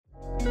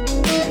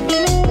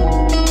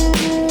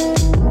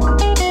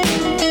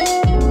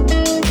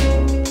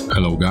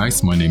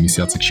guys, my name is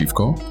Jacek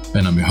Siwko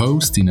and I'm your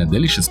host in a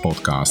delicious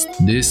podcast.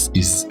 This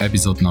is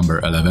episode number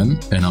 11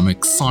 and I'm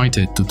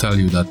excited to tell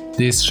you that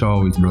this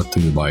show is brought to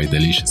you by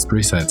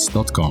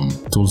deliciouspresets.com,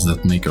 tools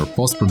that make your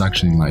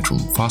post-production in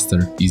Lightroom faster,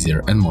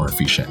 easier and more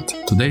efficient.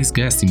 Today's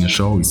guest in the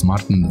show is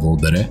Maarten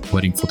Devoldere,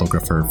 wedding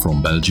photographer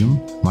from Belgium.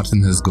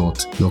 Maarten has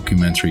got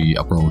documentary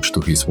approach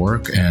to his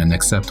work and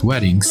except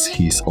weddings,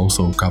 he's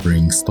also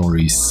covering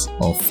stories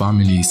of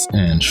families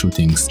and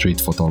shooting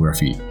street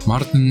photography.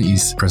 Maarten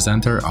is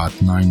presenter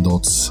at 9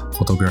 Dots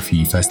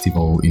Photography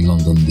Festival in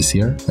London this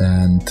year,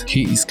 and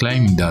he is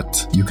claiming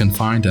that you can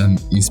find an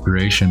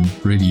inspiration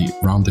really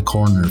around the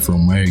corner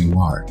from where you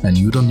are, and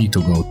you don't need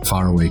to go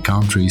faraway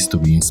countries to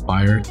be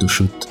inspired to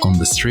shoot on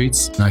the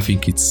streets. And I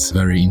think it's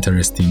very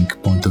interesting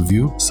point of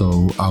view,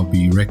 so I'll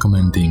be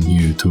recommending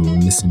you to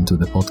listen to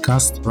the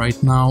podcast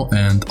right now.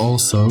 And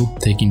also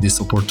taking this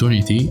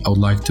opportunity, I would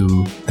like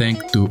to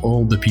thank to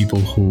all the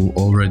people who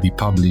already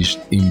published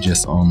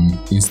images on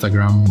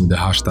Instagram with the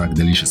hashtag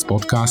Delicious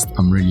Podcast.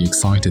 I'm really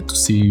excited to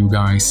see you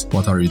guys.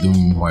 What are you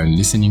doing while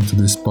listening to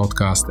this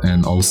podcast?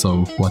 And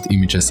also what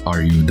images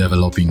are you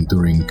developing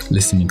during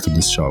listening to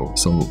this show?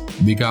 So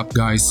big up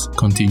guys,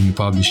 continue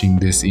publishing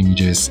these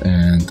images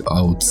and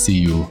I would see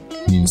you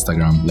on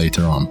Instagram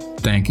later on.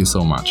 Thank you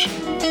so much.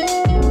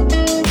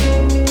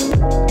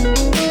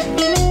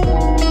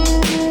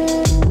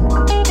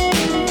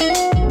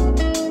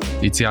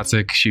 It's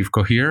Jacek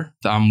Siwko here.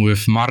 I'm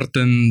with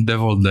Maarten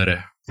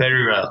Devoldere.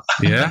 Very well.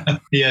 Yeah?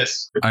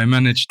 Yes. I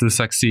managed to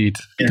succeed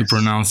to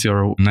pronounce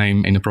your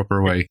name in a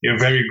proper way. You're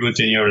very good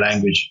in your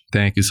language.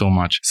 Thank you so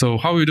much. So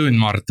how are you doing,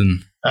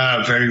 Maarten?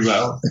 Very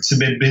well. It's a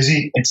bit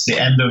busy. It's the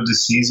end of the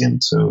season,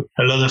 so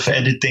a lot of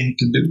editing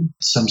to do,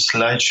 some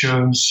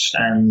slideshows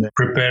and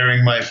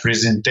preparing my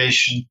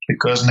presentation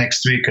because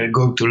next week I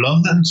go to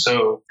London,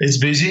 so it's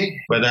busy,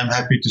 but I'm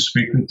happy to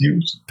speak with you.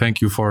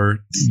 Thank you for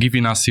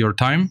giving us your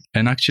time.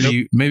 And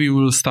actually, maybe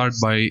we'll start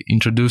by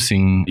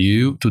introducing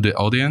you to the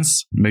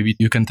audience. Maybe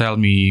you can tell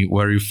me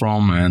where you're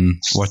from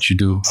and what you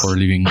do for a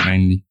living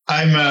mainly.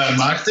 I'm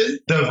Maarten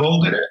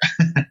Devoldere.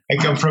 I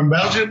come from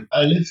Belgium.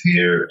 I live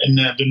here in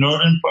the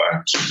northern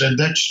part, the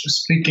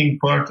Dutch-speaking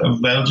part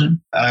of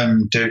Belgium.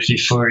 I'm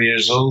 34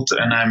 years old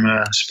and I'm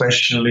a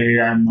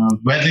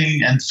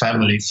wedding and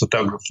family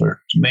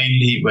photographer.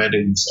 Mainly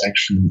weddings,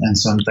 actually, and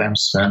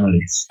sometimes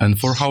families. And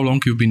for how long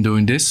you've been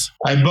doing this?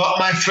 I bought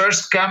my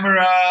first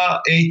camera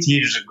 8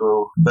 years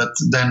ago, but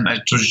then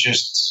it was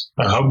just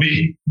a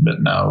hobby.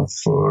 But now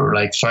for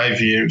like 5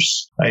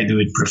 years, I do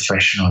it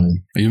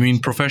professionally. You mean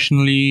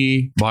professionally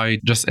by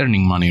just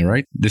earning money,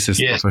 right? This is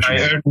yes,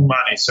 professional. I earn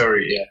money,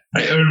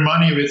 I earn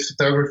money with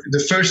photography.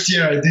 The first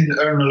year I didn't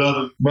earn a lot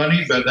of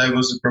money, but I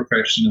was a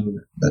professional.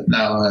 But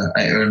now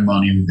I earn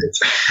money with it.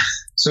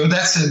 So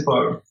that's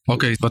important.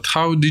 Okay, but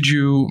how did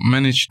you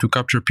manage to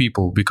capture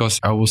people?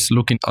 Because I was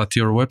looking at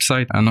your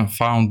website and I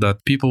found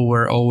that people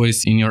were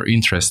always in your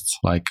interests,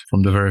 like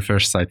from the very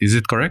first sight. Is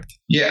it correct?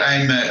 Yeah,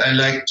 I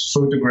like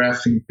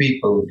photographing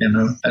people,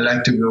 I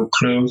like to go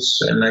close.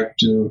 I like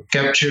to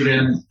capture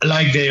them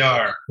like they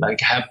are,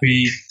 like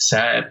happy,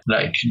 sad,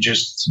 like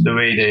just the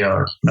way they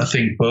are.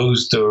 Nothing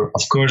posed or,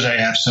 of course, I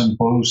have some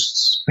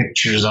post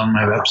pictures on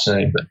my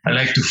website, but I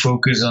like to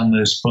focus on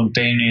the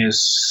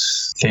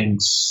spontaneous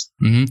things.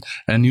 Mm-hmm.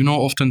 And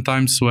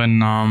oftentimes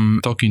when I'm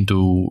talking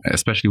to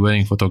especially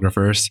wedding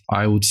photographers,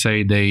 I would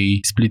say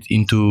they split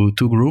into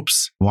two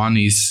groups. One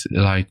is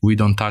like, we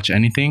don't touch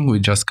anything. We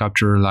just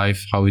capture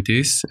life how it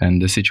is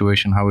and the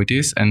situation how it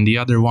is. And the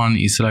other one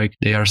is like,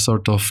 they are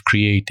sort of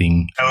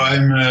creating. Oh,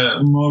 I'm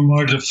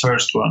more the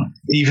first one.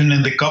 Even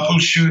in the couple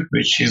shoot,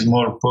 which is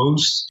more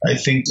post, I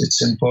think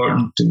it's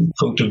important to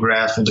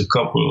photograph the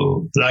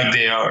couple like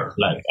they are.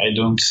 Like, I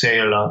don't say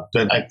a lot,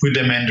 but I put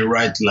them in the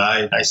right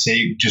light. I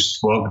say, just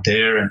walk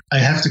there and I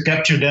have to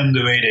capture them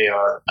the way they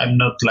are. I'm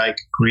not like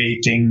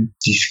creating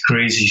these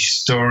crazy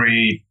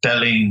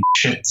storytelling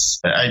shits.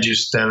 I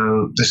just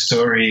tell the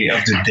story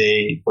of the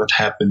day, what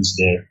happens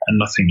there and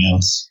nothing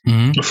else.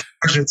 Mm-hmm. Of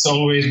course, it's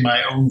always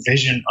my own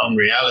vision on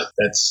reality.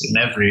 That's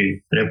in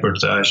every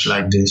reportage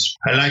like this.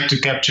 I like to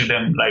capture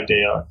them like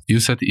they are. You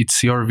said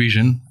it's your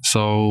vision,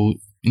 so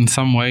in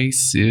some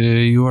ways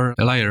you are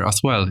a liar as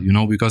well,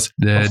 because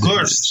of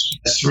course,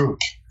 that's true.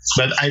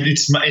 But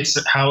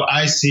it's how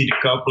I see the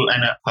couple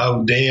and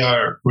how they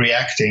are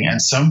reacting.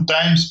 And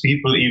sometimes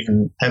people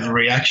even have a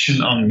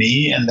reaction on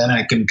me and then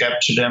I can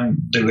capture them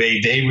the way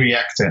they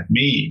react at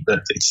me.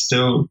 But it's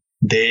still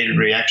their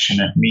reaction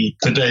at me.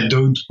 But I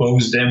don't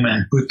pose them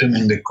and put them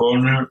in the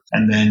corner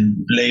and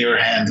then lay your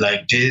hand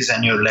like this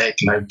and your leg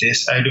like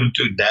this. I don't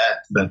do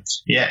that. But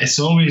yeah, it's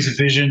always a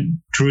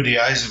vision through the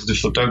eyes of the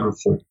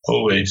photographer.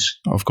 Always.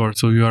 Of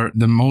course. So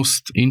the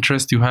most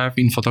interest you have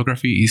in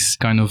photography is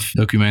kind of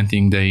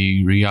documenting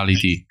the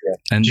reality. Yeah,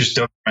 and just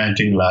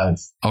documenting life.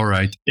 All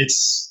right.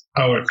 It's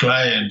our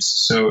clients.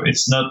 So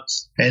it's not,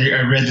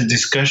 I read a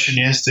discussion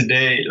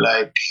yesterday,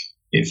 like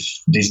if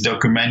these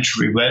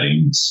documentary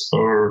weddings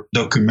or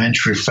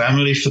documentary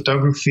family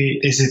photography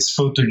is it's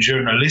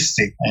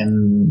photojournalistic.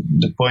 And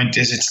the point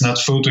is it's not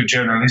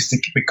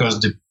photojournalistic because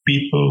the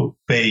people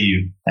pay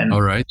you. And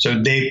All right.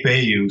 so they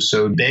pay you.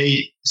 So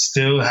they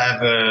still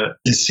have a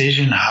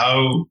decision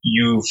how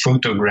you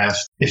photograph.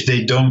 If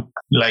they don't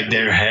like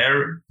their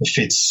hair, if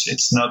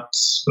it's not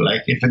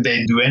like if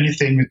they do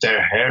anything with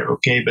their hair,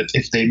 okay, but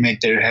if they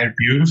make their hair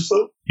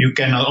beautiful, you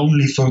can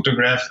only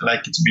photograph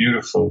like it's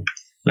beautiful.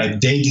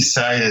 Like they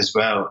decide as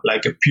well,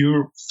 like a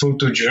pure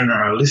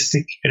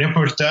photojournalistic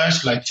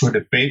reportage, like for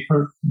the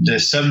paper, the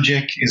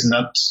subject is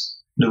not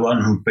the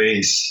one who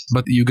pays.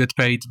 But you get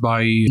paid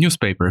by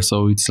newspaper,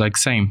 so it's like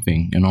same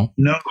thing, you know?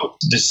 No,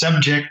 the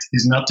subject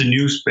is not the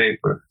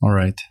newspaper. All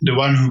right. The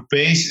one who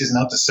pays is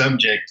not the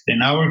subject.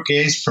 In our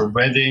case, for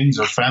weddings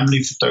or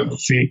family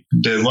photography,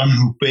 the one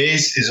who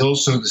pays is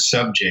also the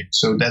subject.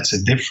 So that's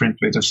a difference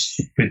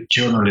with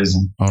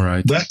journalism. All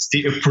right. But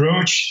the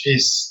approach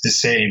is the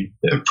same.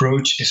 The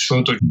approach is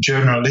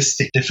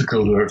photojournalistic,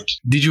 difficult word.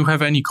 Did you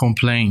have any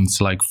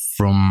complaints like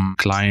from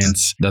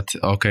clients that,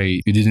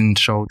 okay, you didn't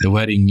show the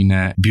wedding in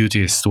a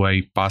beauteous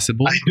way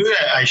possible? I do.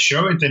 I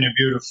show it in a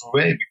beautiful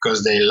way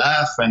because they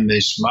laugh and they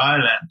smile.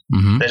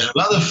 And there's a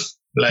lot of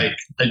like,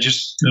 I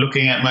just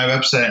looking at my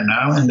website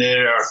now and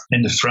there are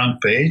in the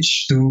front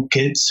page 2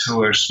 kids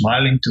who are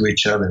smiling to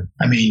each other.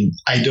 I mean,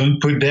 I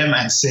don't put them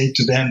and say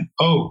to them,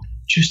 oh,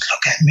 just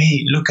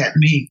look at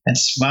me and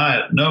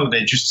smile. No,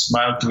 they just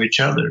smile to each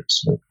other.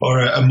 So, or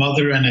a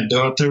mother and a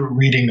daughter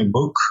reading a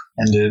book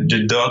and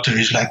the daughter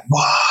is like,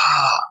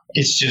 wow,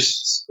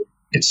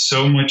 it's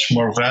so much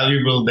more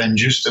valuable than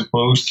just a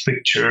post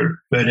picture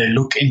where they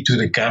look into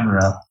the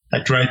camera. I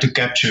try to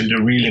capture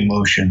the real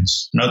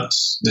emotions, not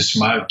the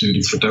smile to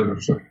the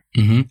photographer.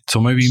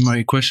 So maybe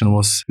my question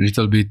was a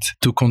little bit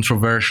too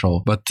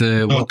controversial, but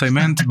what I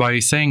meant by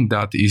saying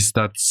that is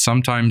that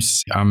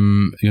sometimes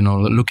I'm,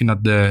 looking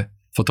at the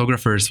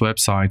photographers'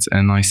 websites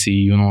and I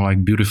see,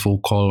 like beautiful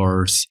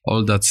colors,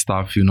 all that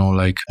stuff,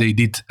 like they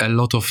did a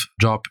lot of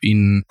job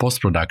in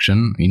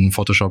post-production, in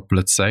Photoshop,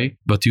 let's say,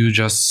 but you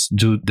just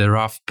do the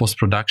rough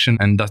post-production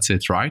and that's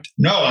it, right?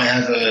 No, I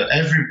have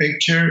every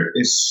picture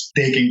is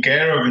taken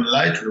care of in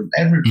Lightroom,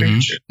 every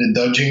picture, the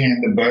dodging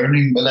and the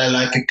burning, but I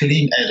like a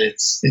clean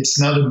edit. It's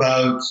not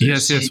about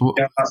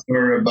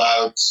or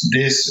about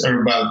this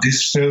or about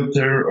this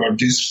filter or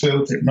this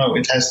filter. No,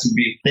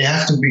 they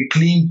have to be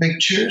clean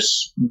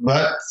pictures,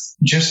 but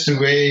just the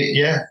way,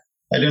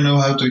 I don't know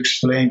how to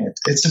explain it.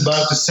 It's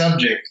about the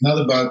subject, not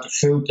about the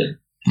filter.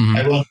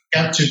 I want to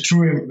capture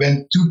through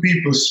when 2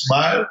 people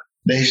smile,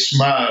 they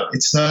smile.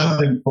 It's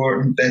not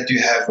important that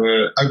you have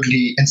an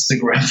ugly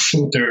Instagram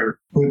filter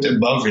put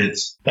above it.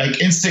 Like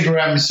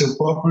Instagram is so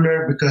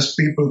popular because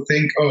people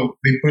think, oh,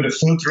 we put a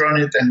filter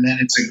on it and then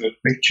it's a good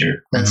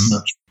picture. That's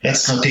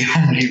not the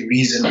only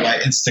reason why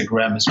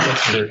Instagram is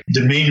popular.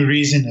 The main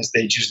reason is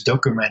they just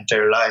document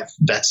their life.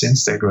 That's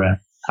Instagram.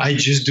 I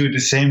just do the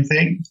same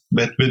thing,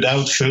 but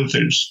without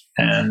filters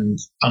and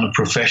on a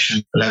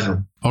professional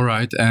level. All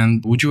right.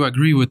 And would you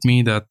agree with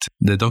me that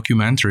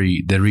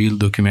the real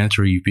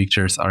documentary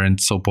pictures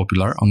aren't so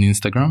popular on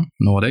Instagram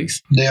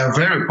nowadays? They are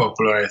very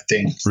popular, I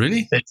think.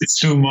 Really? It's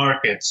 2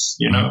 markets,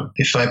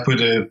 If I put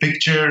a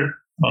picture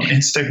on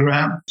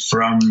Instagram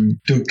from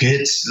 2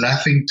 kids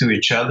laughing to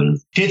each other.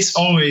 Kids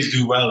always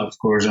do well, of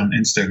course, on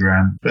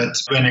Instagram. But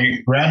when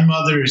a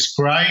grandmother is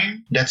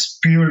crying, that's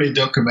purely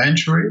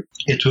documentary.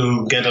 It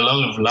will get a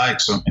lot of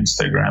likes on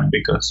Instagram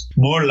because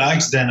more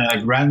likes than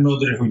a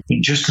grandmother who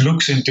just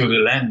looks into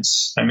the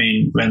lens. I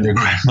mean, when the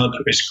grandmother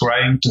is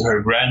crying to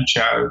her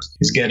grandchild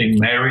is getting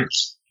married,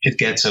 it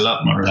gets a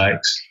lot more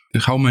likes.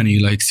 How many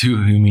likes you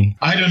mean?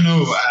 I don't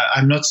know.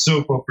 I'm not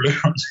so popular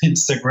on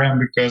Instagram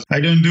because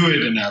I don't do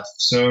it enough.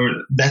 So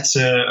that's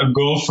a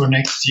goal for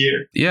next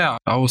year. Yeah,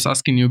 I was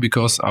asking you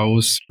because I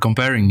was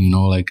comparing,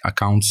 like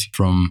accounts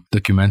from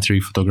documentary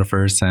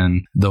photographers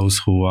and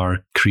those who are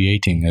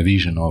creating a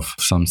vision of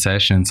some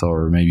sessions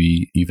or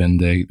maybe even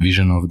the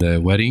vision of the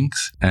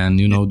weddings.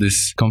 And,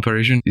 this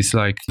comparison is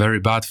like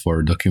very bad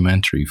for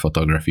documentary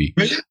photography.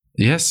 Really?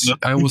 Yes,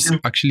 I was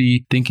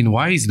actually thinking,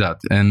 why is that?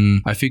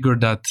 And I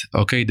figured that,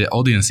 okay, the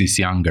audience is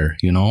younger,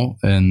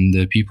 and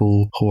the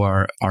people who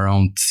are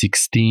around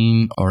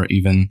 16 or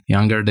even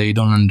younger, they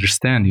don't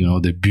understand,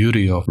 the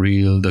beauty of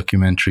real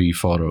documentary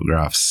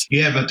photographs.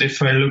 Yeah, but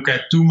if I look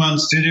at 2 Man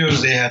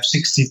Studios, they have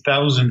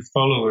 60,000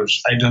 followers.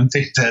 I don't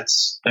think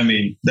that's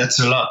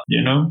a lot,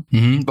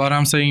 But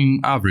I'm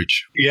saying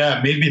average.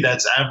 Yeah, maybe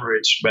that's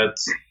average, but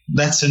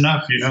that's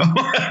enough, you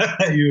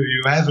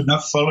have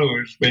enough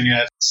followers when you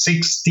have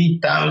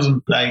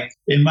 60,000. Like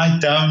in my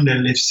town, there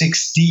live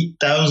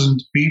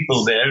 60,000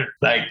 people there.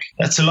 Like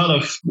that's a lot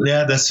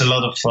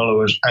of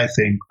followers, I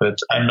think. But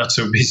I'm not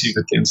so busy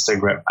with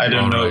Instagram. I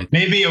don't know. Right.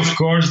 Maybe, of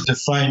course, the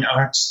fine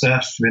art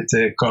stuff with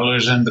the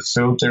colors and the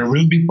filter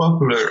will be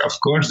popular. Of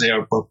course, they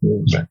are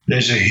popular. But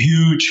there's a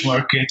huge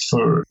market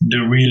for the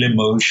real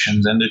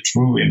emotions and the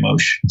true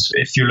emotions.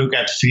 If you look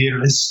at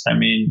Fearless,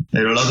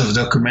 there are a lot of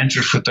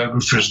documentary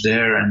photographers photographers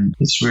there, and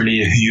it's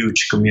really a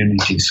huge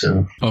community.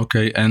 So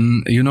okay,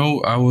 and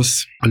I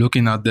was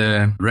looking at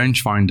the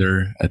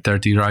rangefinder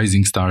 30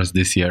 Rising Stars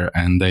this year,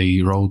 and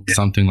they wrote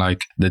something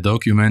like the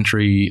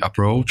documentary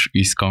approach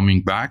is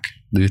coming back.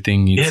 Do you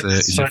think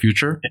it's a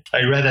future?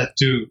 I read that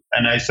too,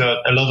 and I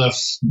thought a lot of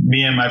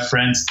me and my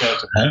friends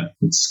thought,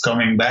 it's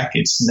coming back.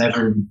 It's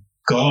never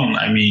gone.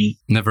 I mean,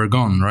 never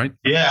gone, right?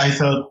 Yeah, I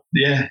thought,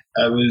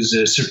 I was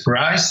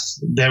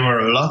surprised. There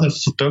were a lot of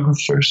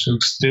photographers who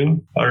still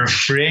are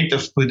afraid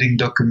of putting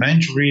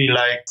documentary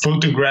like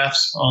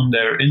photographs on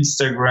their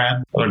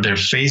Instagram or their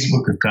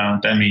Facebook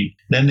account. I mean,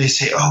 then they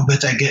say, oh,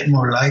 but I get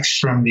more likes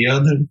from the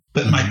other.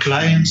 But my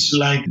clients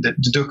like the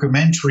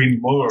documentary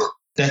more.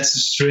 That's a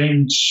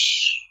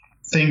strange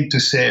thing to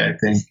say, I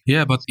think.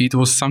 Yeah, but it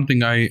was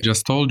something I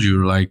just told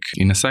you like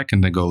in a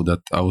second ago, that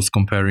I was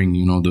comparing,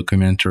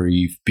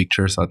 documentary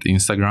pictures at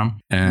Instagram,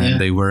 and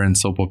they weren't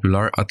so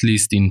popular, at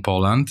least in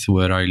Poland,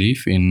 where I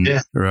live in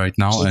right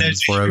now, so and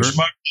forever. There's a huge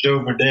market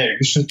over there.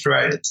 You should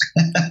try it.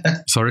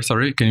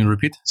 Sorry, can you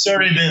repeat?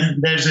 Sorry,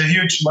 there's a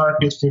huge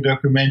market for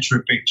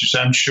documentary pictures,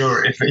 I'm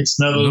sure. If it's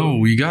not... No,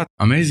 we got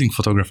amazing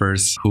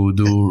photographers who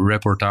do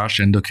reportage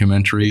and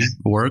documentary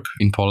work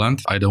in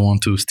Poland. I don't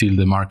want to steal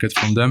the market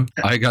from them.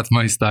 I got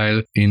my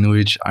style in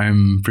which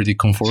I'm pretty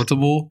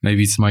comfortable.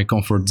 Maybe it's my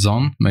comfort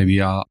zone.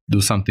 Maybe I'll do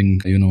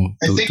something,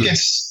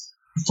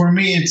 For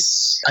me,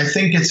 I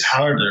think it's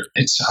harder.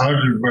 It's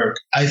harder work,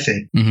 I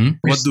think. Mm-hmm.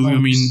 What do you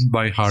mean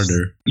by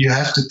harder? You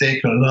have to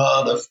take a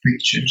lot of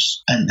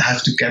pictures and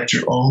have to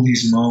capture all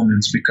these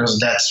moments, because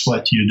that's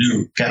what you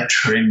do,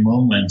 capturing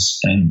moments.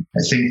 And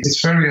I think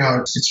it's very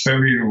hard. It's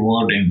very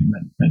rewarding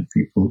when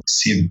people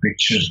see the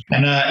pictures.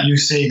 And you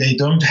say they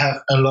don't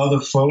have a lot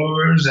of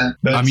followers.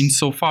 But I mean,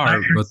 so far.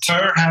 I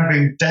prefer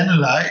having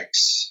 10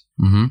 likes.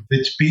 Mm-hmm.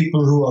 With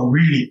people who are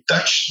really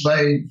touched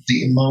by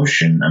the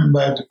emotion and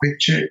by the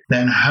picture,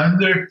 then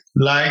 100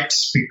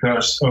 likes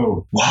because,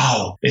 oh,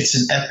 wow, it's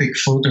an epic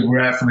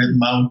photograph with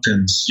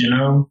mountains. You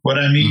know what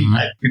I mean?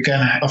 Mm-hmm. You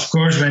can, of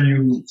course, when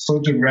you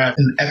photograph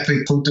an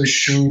epic photo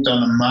shoot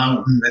on a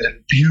mountain with a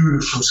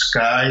beautiful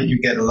sky, you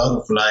get a lot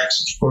of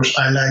likes. Of course,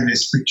 I like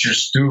these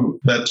pictures too,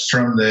 but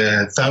from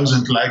the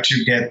 1,000 likes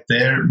you get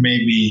there,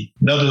 maybe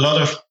not a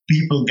lot of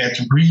people get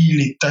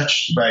really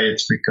touched by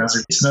it,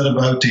 because it's not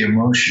about the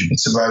emotion,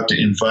 it's about the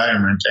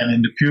environment. And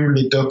in the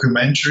purely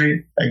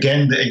documentary,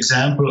 again, the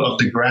example of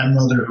the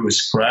grandmother who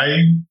is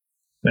crying,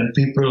 when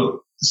people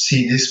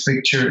see this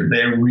picture,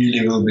 they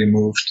really will be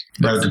moved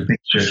by the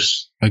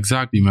pictures.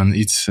 Exactly, man.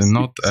 It's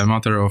not a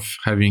matter of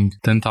having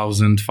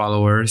 10,000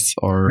 followers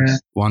or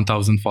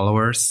 1,000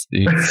 followers.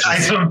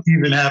 I don't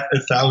even have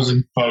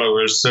 1,000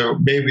 followers, so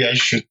maybe I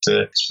should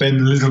spend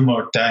a little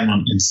more time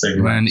on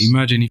Instagram. Man,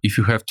 imagine if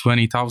you have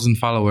 20,000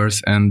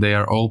 followers and they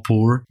are all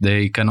poor,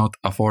 they cannot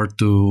afford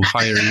to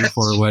hire you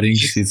for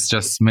weddings. It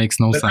just makes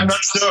no sense. They're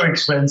not so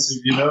expensive,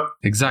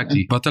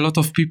 Exactly. But a lot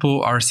of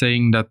people are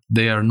saying that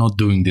they are not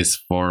doing this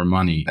for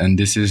money. And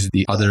this is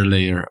the other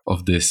layer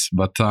of this.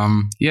 But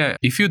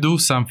if you do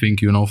something,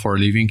 for a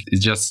living,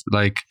 it's just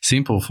like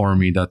simple for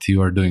me that you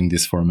are doing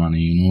this for money,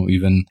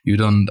 even you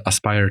don't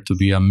aspire to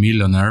be a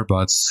millionaire,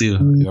 but still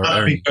you're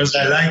earning. Because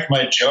I like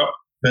my job,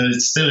 but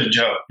it's still a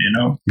job,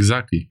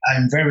 Exactly.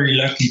 I'm very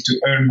lucky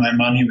to earn my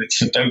money with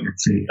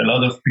photography. A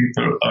lot of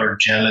people are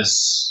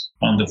jealous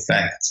on the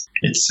fact.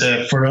 It's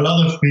for a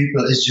lot of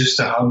people, it's just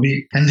a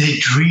hobby, and they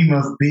dream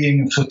of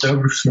being a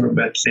photographer,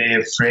 but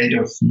they're afraid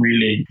of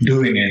really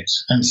doing it.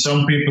 And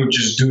some people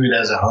just do it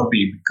as a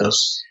hobby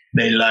because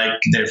they like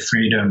their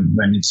freedom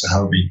when it's a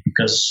hobby,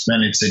 because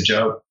when it's a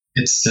job,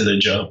 it's still a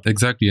job.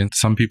 Exactly. And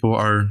some people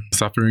are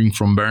suffering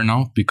from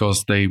burnout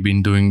because they've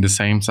been doing the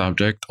same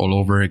subject all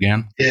over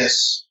again.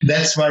 Yes.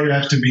 That's why you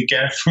have to be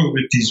careful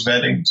with these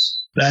weddings.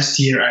 Last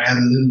year, I had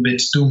a little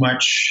bit too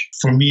much.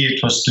 For me,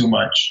 it was too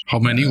much. How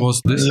many was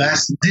this?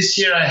 This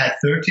year, I had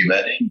 30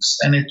 weddings,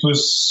 and it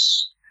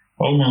was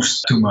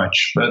almost too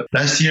much. But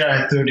last year,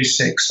 I had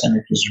 36, and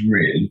it was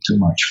really too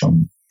much for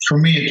me. For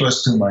me, it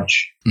was too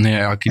much.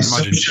 Yeah, I can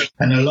imagine.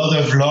 And a lot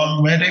of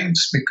long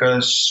weddings,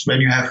 because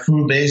when you have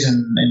full days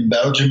in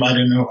Belgium, I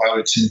don't know how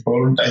it's in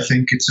Poland. I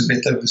think it's a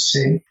bit of the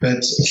same. But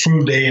a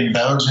full day in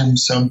Belgium,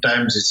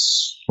 sometimes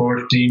it's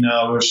 14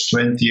 hours,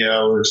 20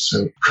 hours.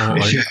 So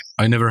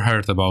I never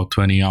heard about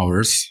 20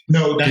 hours.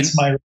 No, that's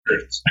my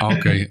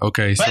record.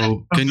 Okay.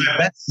 So can you... my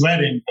best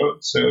wedding,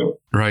 so...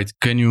 Right.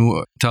 Can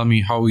you tell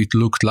me how it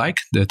looked like,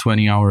 the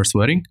 20 hours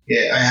wedding?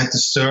 Yeah, I had to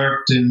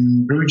start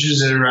in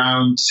Bruges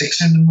around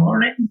 6 in the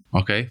morning.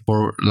 Okay.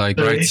 For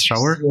right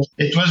shower?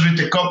 It was with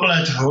the couple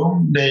at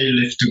home. They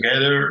lived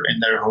together in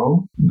their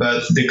home,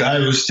 but the guy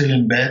was still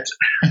in bed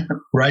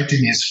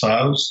writing his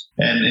vows.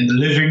 And in the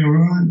living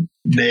room,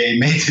 they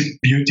made a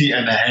beauty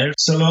and a hair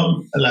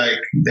salon.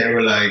 They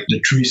were like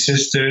the 3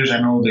 sisters,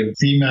 and all the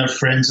female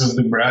friends of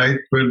the bride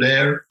were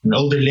there. And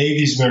all the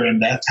ladies were in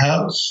that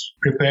house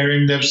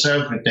preparing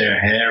themselves with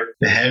their hair.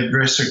 The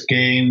hairdresser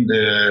came,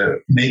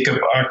 the makeup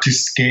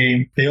artist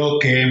came. They all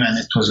came, and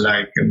it was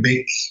like a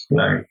big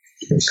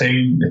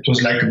saying it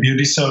was like a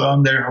beauty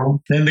salon, their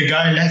home. Then the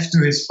guy left to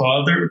his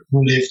father,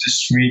 who lived a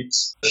street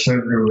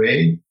further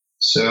away.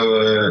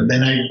 So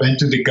then I went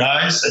to the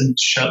guys and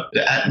shot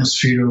the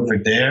atmosphere over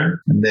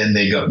there. And then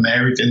they got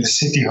married in the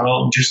city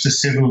hall, just a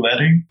civil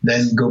wedding.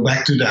 Then go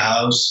back to the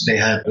house. They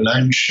had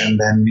lunch and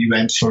then we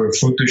went for a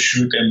photo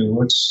shoot in the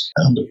woods.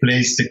 On the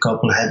place the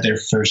couple had their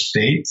first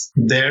date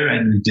there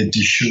and we did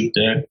the shoot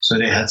there. So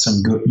they had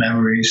some good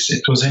memories.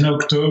 It was in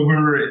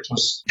October. It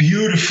was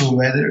beautiful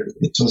weather.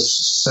 It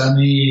was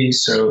sunny.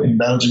 So in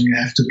Belgium you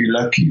have to be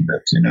lucky.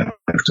 But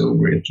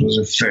October, it was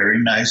a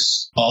very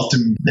nice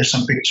autumn. There's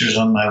some pictures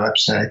on my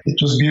website.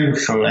 It was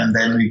beautiful. And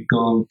then we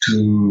go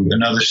to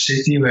another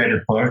city where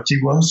the party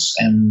was,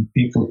 and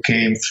people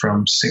came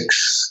from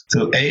 6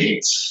 till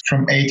 8.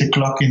 From 8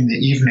 o'clock in the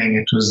evening,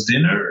 it was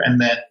dinner. And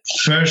then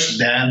first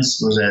dance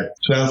was at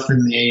 12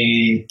 in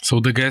the... So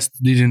the guests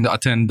didn't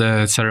attend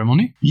the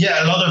ceremony?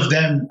 Yeah, a lot of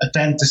them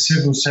attend the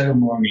civil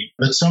ceremony.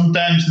 But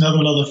sometimes not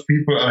a lot of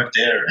people are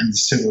there in the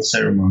civil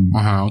ceremony.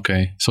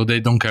 Okay. So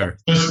they don't care.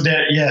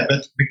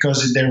 But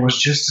because there was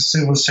just a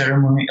civil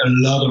ceremony, a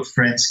lot of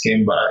friends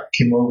came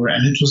over,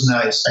 and it was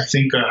nice. I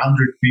think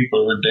 100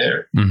 people were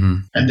there. Mm-hmm.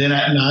 And then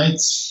at night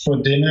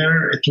for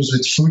dinner, it was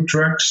with food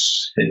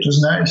trucks. It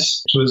was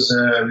nice. It was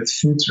with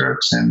food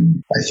trucks,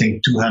 and I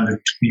think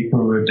 200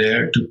 people were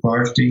there to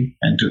party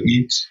and to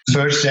eat.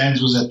 First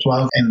dance was at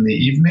 12 in the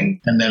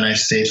evening, and then I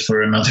stayed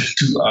for another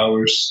 2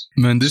 hours.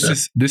 Man,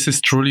 this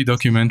is truly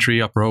documentary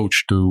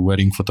approach to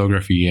wedding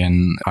photography,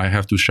 and I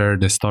have to share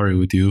the story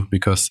with you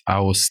because I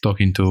was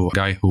talking to a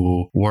guy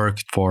who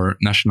worked for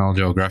National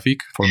Geographic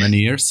for many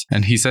years,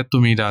 and he said to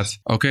me that,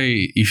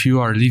 okay, if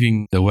you are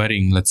leaving the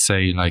wedding, let's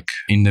say like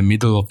in the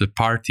middle of the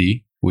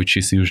party, which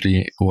is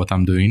usually what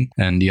I'm doing,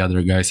 and the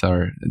other guys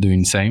are doing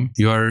the same,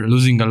 you are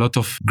losing a lot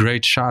of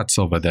great shots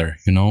over there,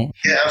 Yeah,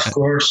 of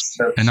course.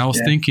 And I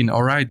was thinking,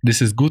 all right,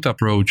 this is good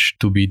approach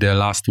to be the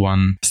last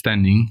one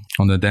standing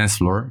on the dance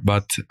floor.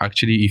 But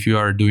actually, if you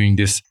are doing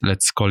this,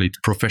 let's call it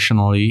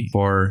professionally,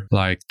 for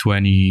like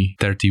 20,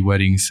 30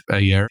 weddings a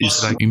year,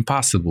 it's like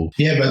impossible.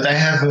 Yeah, but I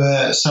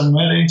have some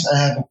weddings. I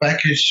have a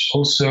package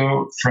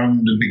also from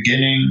the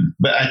beginning,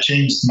 but I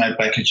changed my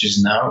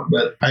packages now.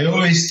 But I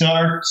always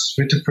start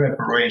with the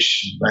preparation,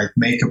 like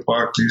makeup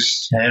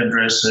artist,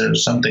 hairdresser,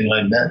 something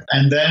like that.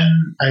 And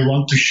then I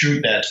want to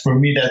shoot that. For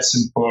me, that's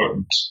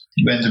important.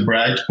 When the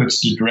bride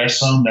puts the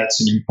dress on, that's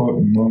an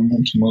important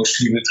moment,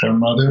 mostly with her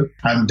mother.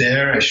 I'm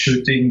there, I'm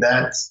shooting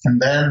that.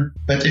 And then,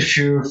 but if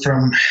you're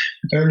from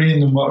early in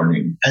the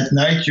morning, at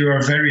night you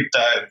are very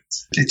tired.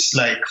 It's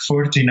like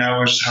 14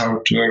 hours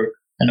hard work.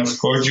 And of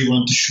course, you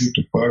want to shoot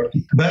a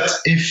party. But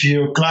if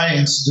your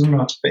clients do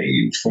not pay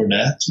you for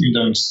that, you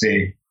don't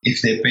stay.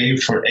 If they pay you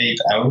for 8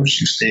 hours,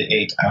 you stay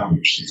 8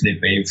 hours. If they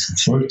pay you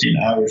for 14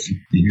 hours,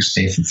 you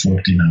stay for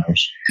 14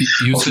 hours.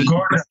 Of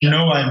course,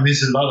 I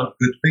miss a lot of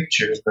good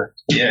pictures, but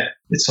yeah,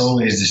 it's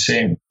always the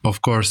same.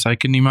 Of course, I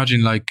can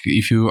imagine like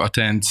if you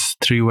attend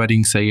 3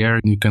 weddings a year,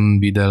 you can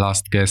be the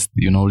last guest,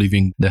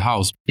 leaving the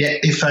house. Yeah,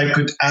 if I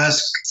could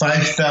ask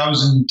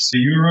 5,000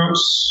 euros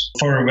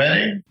for a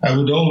wedding, I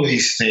would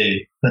always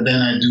stay. But then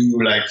I do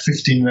like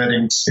 15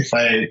 weddings. If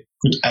I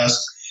could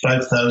ask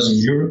 5,000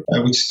 euro, I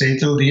would stay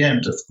till the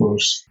end, of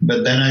course.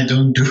 But then I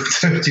don't do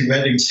 30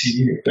 weddings a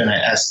year when I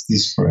ask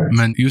this price.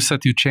 Man, you said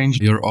you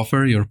changed your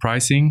offer, your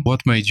pricing.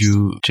 What made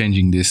you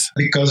changing this?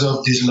 Because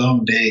of these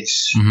long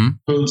days. Mm-hmm.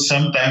 People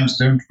sometimes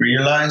don't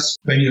realize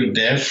when you're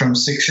there from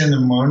 6 in the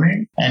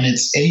morning and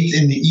it's 8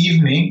 in the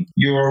evening,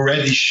 you're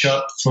already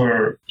shot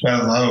for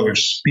 12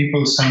 hours.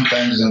 People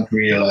sometimes don't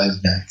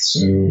realize that.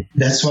 So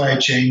that's why I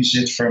changed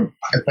it from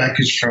a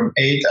package from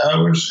 8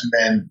 hours, and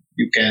then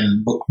you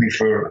can book me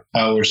for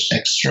hours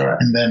extra,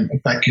 and then a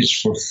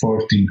package for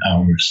 14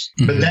 hours.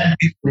 Mm-hmm. But then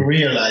people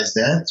realize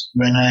that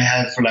when I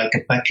have like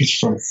a package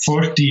for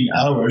 14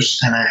 hours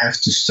and I have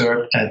to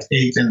start at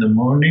 8 in the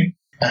morning,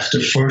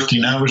 after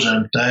 14 hours,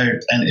 I'm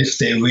tired. And if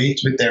they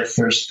wait with their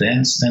first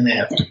dance, then they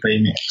have to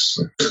pay me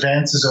extra. The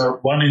dances are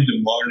 1 in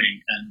the morning.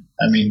 And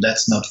I mean,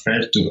 that's not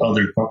fair to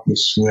other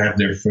couples who have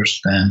their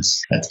first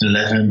dance at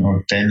 11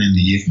 or 10 in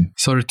the evening.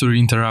 Sorry to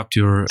interrupt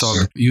your talk.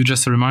 Sure. You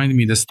just reminded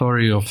me the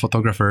story of a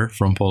photographer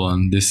from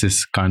Poland. This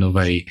is kind of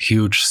a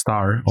huge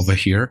star over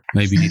here.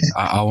 Maybe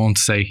I won't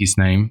say his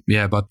name.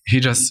 Yeah, but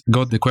he just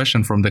got the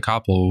question from the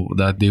couple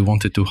that they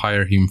wanted to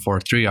hire him for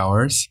 3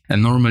 hours.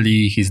 And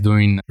normally he's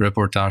doing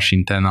reportage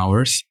in 10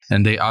 hours.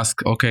 And they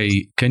asked,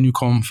 okay, can you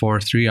come for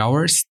 3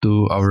 hours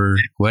to our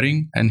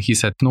wedding? And he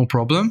said, no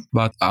problem,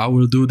 but I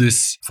will do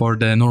this for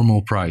the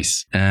normal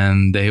price.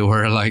 And they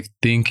were like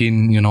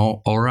thinking,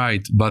 all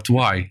right, but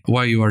why?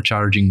 Why you are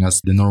charging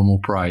us the normal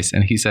price?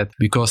 And he said,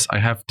 because I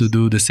have to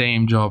do the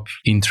same job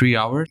in 3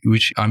 hours,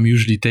 which I'm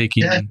usually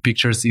taking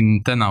pictures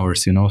in 10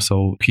 hours,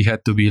 so he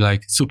had to be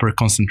like super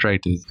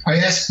concentrated. I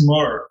asked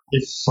more.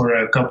 if for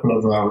a couple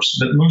of hours,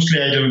 but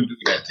mostly I don't do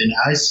that. In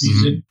high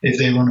season, if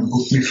they want to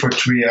book me for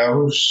 3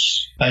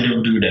 hours, I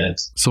don't do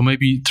that. So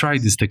maybe try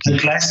this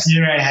technique. Like last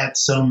year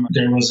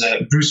there was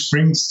a Bruce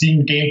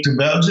Springsteen came to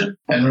Belgium,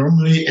 and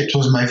normally it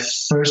was my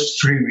first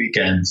free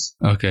weekend.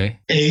 Okay.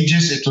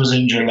 Ages, it was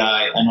in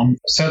July, and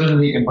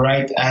suddenly a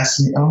bride asked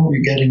me, "Oh,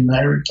 we're getting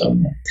married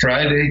on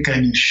Friday,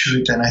 can you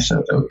shoot?" And I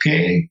thought,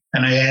 okay.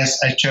 And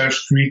I charged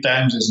 3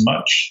 times as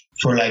much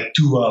for like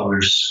 2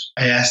 hours.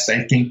 I asked,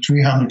 I think,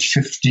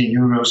 350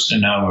 euros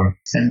an hour.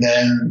 And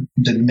then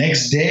the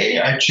next day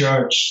I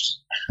charged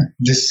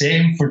the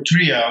same for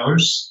 3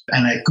 hours,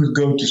 and I could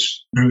go to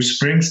Bruce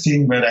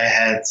Springsteen, but I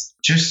had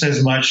just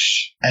as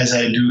much as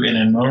I do in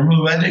a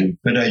normal wedding,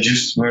 but I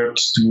just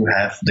worked 2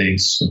 half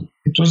days. So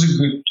it was a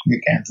good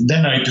weekend.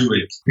 Then I do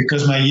it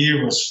because my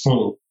year was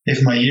full.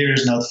 If my year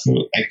is not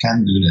full, I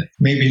can't do that.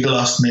 Maybe the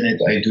last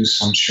minute I do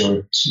some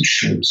short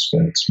shoots,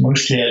 but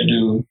mostly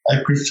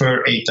I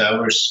prefer 8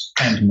 hours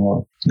and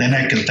more. Then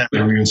I can tell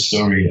a real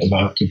story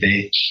about the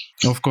day.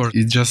 Of course,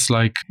 it's just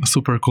like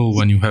super cool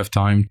when you have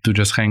time to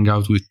just hang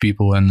out with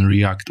people and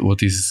react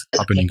what is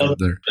happening out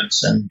there.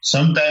 And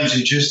sometimes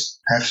you just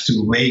have to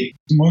wait.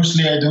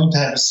 Mostly I don't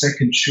have a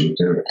second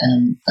shooter,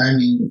 and I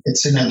mean,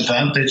 it's an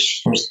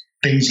advantage for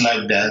things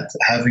like that,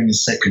 having a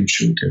second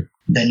shooter.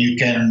 Then you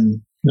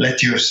can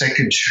let your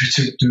second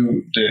shooter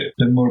do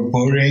the more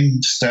boring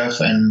stuff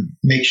and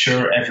make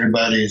sure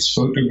everybody is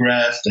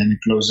photographed and a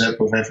close-up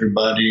of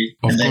everybody.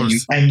 Of and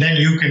course. Then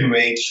you can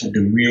wait for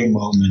the real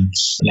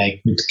moments,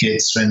 like with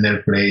kids when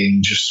they're playing,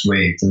 just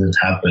wait till it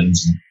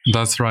happens.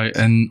 That's right.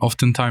 And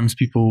oftentimes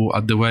people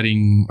at the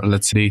wedding,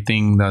 let's say, they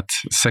think that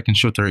second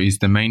shooter is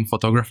the main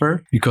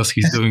photographer because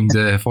he's doing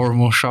the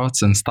formal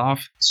shots and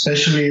stuff.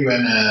 Especially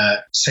when a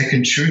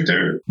second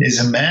shooter is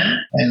a man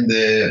and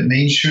the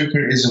main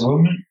shooter is a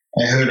woman.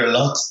 I heard a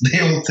lot.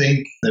 They all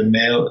think the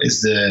male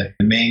is the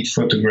main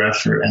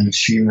photographer and the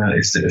female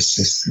is the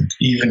assistant.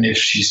 Even if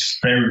she's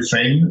very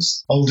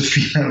famous, all the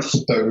female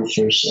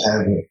photographers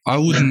have it. I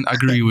wouldn't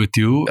agree with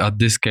you at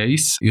this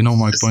case,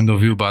 my point of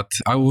view, but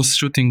I was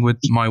shooting with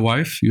my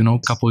wife,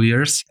 couple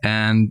years,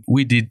 and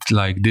we did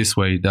like this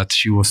way, that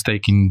she was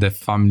taking the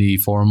family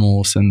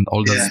formals and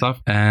all that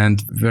stuff. And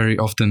very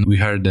often we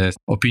heard the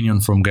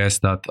opinion from guests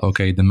that,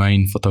 okay, the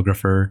main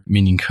photographer,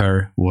 meaning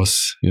her,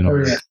 was,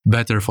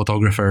 better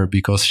photographer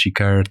because she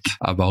cared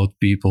about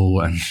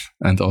people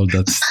and all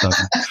that stuff.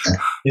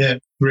 Yeah,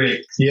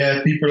 great.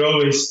 Yeah, people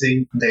always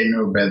think they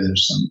know better.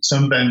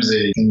 Sometimes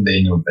they think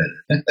they know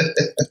better.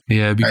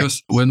 Yeah,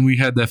 because when we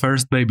had the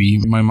first baby,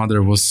 my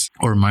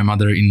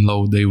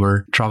mother-in-law, they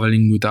were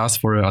traveling with us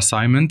for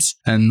assignments.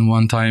 And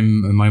one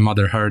time my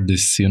mother heard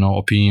this,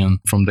 opinion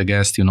from the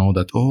guest,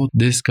 that, oh,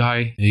 this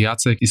guy,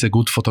 Jacek, is a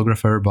good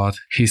photographer, but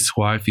his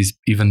wife is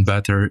even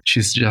better.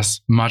 She's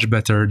just much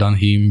better than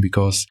him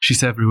because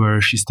she's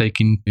everywhere. She's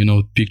taking,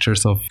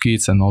 pictures of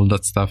kids and all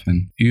that stuff.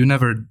 And you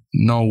never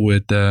know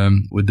with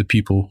the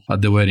people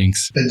at the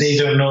weddings. But they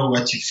don't know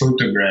what you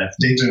photograph.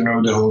 They don't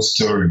know the whole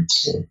story.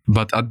 So.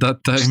 But at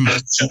that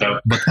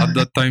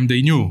time,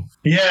 they knew.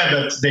 Yeah,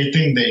 but they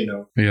think they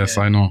know. Yes,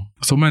 I know.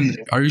 So, man,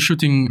 are you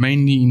shooting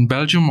mainly in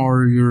Belgium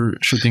or you're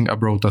shooting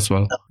abroad as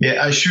well?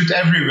 Yeah, I shoot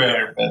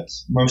everywhere, but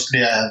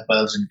mostly I have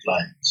Belgian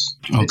clients.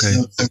 Okay. It's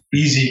not so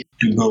easy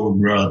to go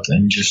abroad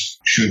and just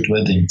shoot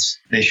weddings.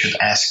 They should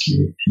ask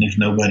you. And if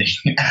nobody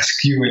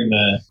asks you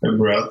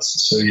abroad,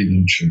 so you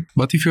don't shoot.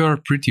 But if you are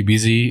pretty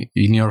busy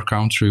in your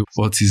country,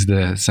 what is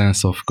the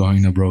sense of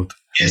going abroad?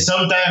 Yeah,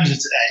 sometimes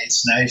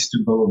it's nice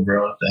to go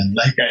abroad. And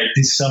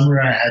this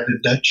summer, I had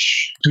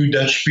 2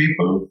 Dutch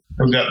people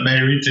who got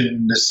married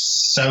in the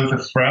south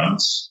of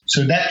France.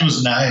 So that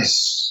was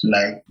nice.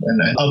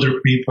 And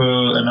other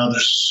people, another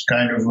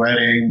kind of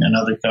wedding,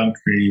 another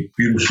country,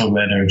 beautiful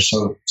weather.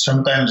 So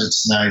sometimes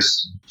it's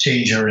nice to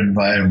change our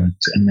environment,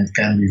 and it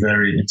can be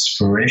very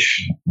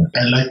inspirational.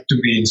 I like to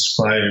be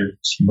inspired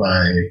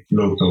by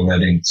local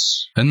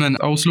weddings. And then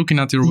I was looking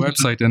at your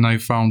website and I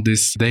found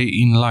this Day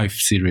in Life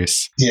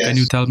series. Yes. Can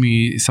you tell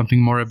me something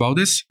more about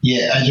this?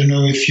 Yeah, I don't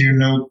know if you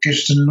know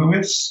Kirsten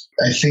Lewis.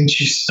 I think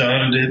she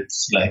started it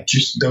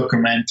just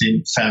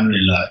documenting family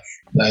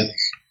life.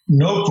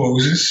 No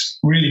poses,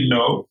 really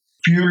no.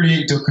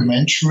 Purely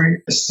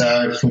documentary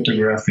style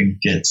photographing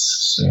kids.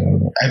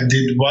 So I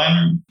did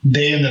one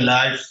day in the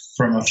life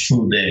from a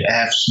full day. I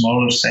have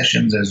smaller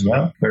sessions as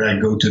well, where I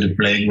go to the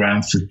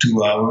playground for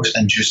 2 hours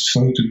and just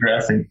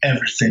photographing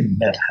everything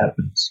that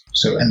happens.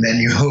 So, and then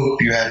you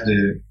hope you have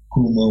the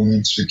cool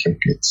moments with your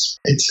kids.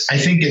 I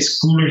think it's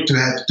cooler to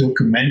have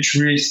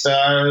documentary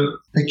style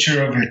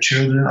picture of your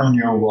children on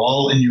your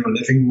wall in your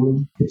living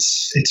room.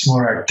 It's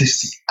more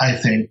artistic, I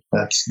think.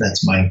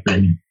 That's my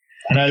opinion.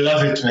 And I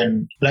love it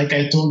when, like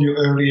I told you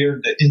earlier,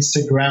 the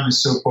Instagram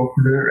is so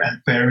popular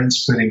and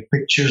parents putting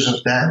pictures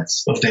of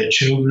their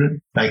children,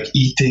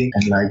 eating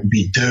and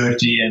be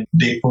dirty, and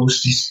they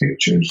post these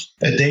pictures.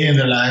 A day in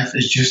the life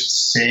is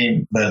just the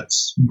same, but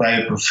by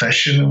a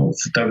professional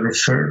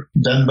photographer,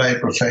 done by a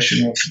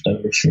professional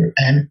photographer.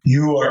 And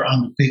you are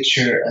on the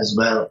picture as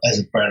well as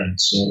a parent.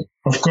 So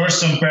Of course,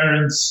 some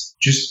parents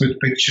just put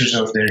pictures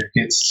of their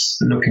kids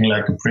looking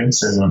like a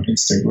princess on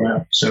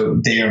Instagram. So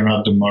they are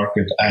not the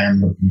market I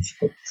am looking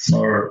for.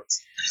 More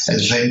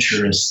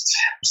adventurous.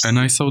 And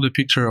I saw the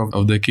picture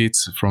of the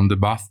kids from the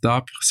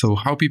bathtub. So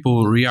how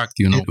people react,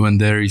 when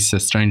there is a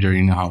stranger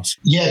in the house?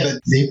 Yeah,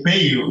 but they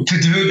pay you to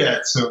do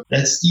that. So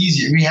that's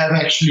easy. We have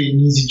actually an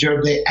easy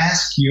job. They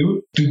ask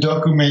you to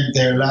document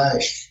their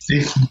life.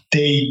 If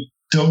they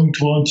don't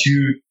want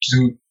you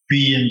to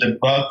be in the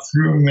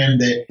bathroom when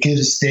the kid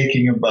is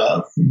taking a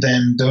bath,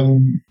 then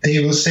they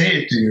will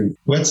say it to you.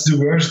 What's the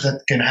worst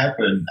that can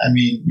happen? I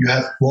mean, you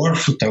have war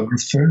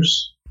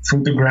photographers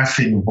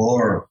photographing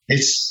war.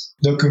 It's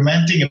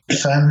documenting a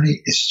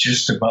family is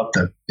just about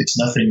that. It's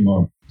nothing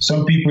more.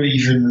 Some people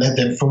even let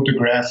them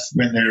photograph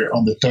when they're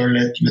on the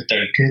toilet with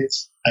their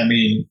kids. I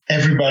mean,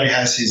 everybody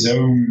has his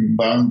own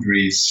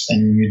boundaries,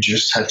 and you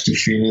just have to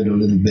feel it a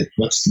little bit.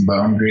 What's the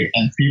boundary?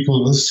 And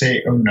people will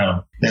say, oh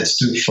no, that's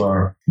too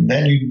far.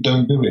 Then you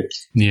don't do it.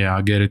 Yeah,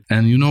 I get it.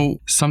 And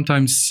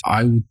sometimes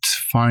I would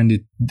find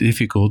it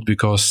difficult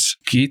because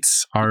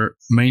kids are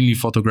mainly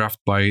photographed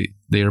by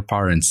their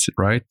parents,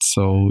 right?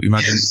 So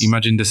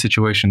imagine the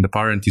situation. The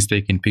parent is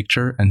taking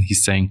picture and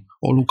he's saying,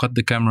 oh, look at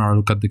the camera,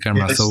 look at the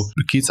camera. Yes. So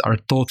the kids are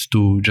taught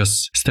to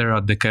just stare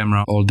at the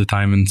camera all the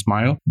time and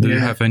smile. Do you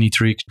have any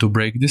trick to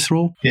break this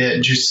rule? Yeah,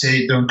 just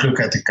say, don't look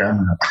at the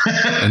camera.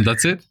 And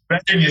that's it?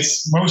 Wedding,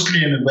 it's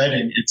mostly in a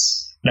wedding.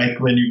 It's like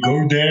when you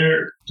go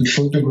there to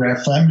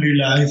photograph family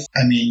life,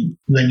 I mean,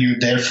 when you're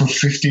there for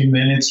 15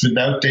 minutes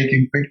without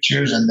taking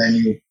pictures and then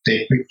you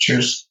take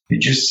pictures, you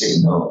just say,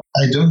 no,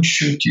 I don't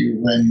shoot you.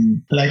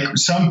 When, like,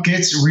 some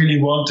kids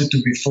really wanted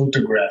to be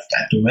photographed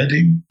at the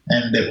wedding,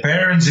 and the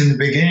parents in the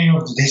beginning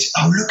of the day say,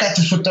 oh, look at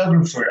the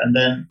photographer. And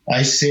then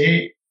I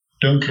say,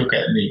 don't look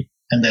at me.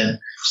 And then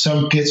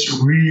some kids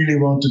really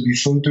want to be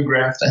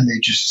photographed and they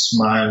just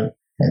smile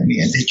at me,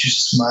 and they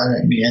just smile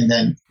at me, and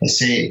then I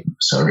say,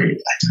 sorry,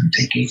 I don't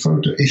take your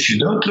photo. If you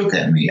don't look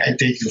at me, I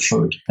take your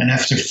photo. And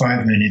after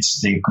 5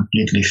 minutes, they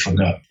completely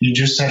forgot. You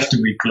just have to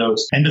be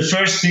close. And the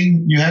first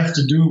thing you have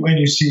to do when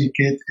you see a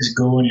kid is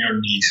go on your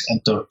knees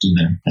and talk to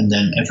them, and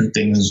then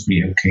everything will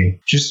be okay.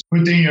 Just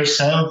putting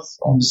yourself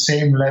on the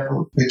same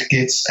level with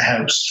kids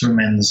helps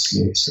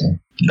tremendously. So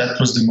that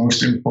was the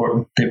most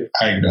important tip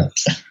I got.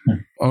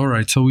 All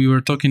right. So we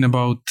were talking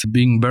about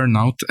being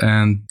burnout,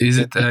 and is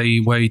it a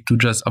way to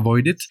just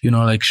avoid it?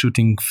 Like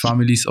shooting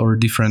families or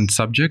different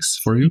subjects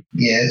for you?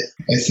 Yeah,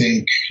 I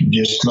think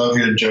just love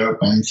your job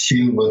and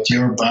feel what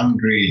your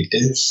boundary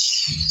is.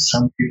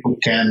 Some people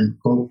can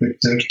cope with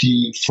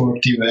 30,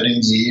 40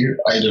 weddings a year.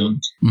 I don't.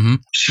 Mm-hmm.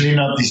 Actually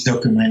not these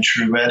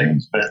documentary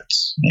weddings, but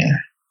yeah.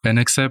 And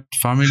except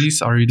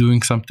families, are you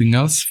doing something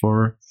else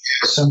for?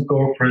 Some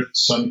corporate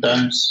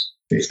sometimes,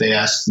 if they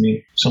ask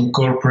me, some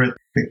corporate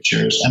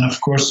pictures, and of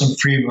course some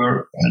free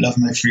work. I love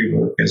my free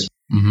work as well.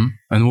 Mm-hmm.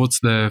 And what's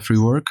the free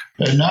work?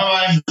 Now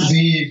I'm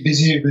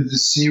busy with a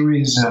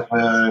series of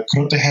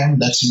Grottegem.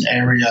 That's an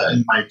area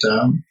in my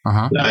town.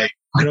 Uh-huh. Like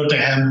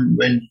Grottegem,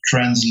 when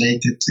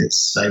translated,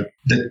 it's like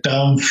the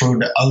town for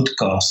the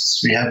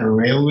outcasts. We have a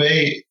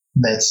railway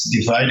that's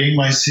dividing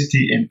my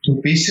city in two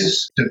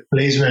pieces. The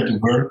place where the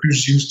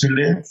workers used to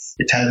live,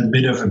 it had a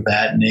bit of a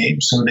bad name,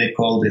 so they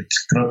called it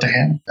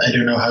Grottegem. I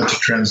don't know how to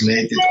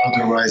translate it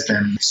otherwise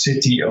than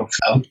city of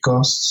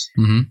outcasts.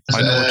 Mm-hmm.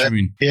 I know what you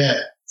mean. Yeah.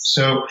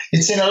 So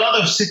it's in a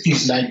lot of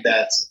cities like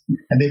that.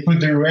 And they put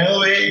the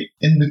railway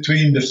in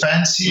between the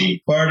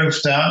fancy part of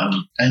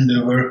town and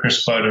the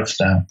workers' part of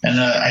town. And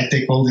I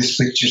take all these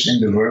pictures in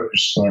the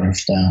workers' part of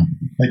town.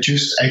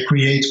 I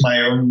create my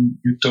own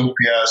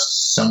utopia,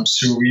 some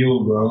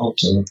surreal world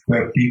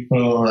where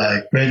people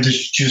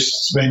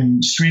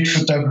when street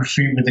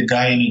photography with a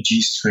guy in a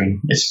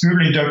G-string. It's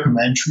purely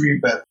documentary,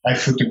 but I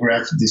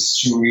photograph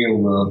this surreal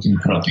world in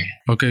Groningen.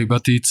 Okay,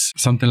 but it's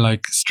something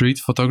like street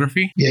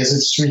photography? Yes,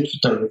 it's street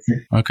photography.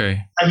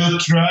 Okay. I will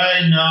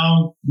try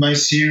now my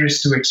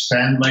series to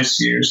expand my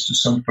series to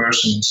some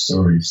personal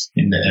stories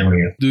in the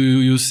area. Do you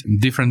use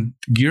different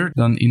gear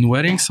than in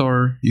weddings,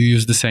 or you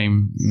use the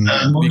same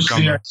big mostly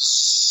camera?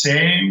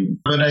 Same,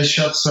 but I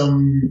shot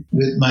some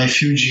with my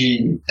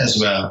Fuji as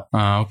well.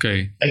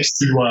 Okay.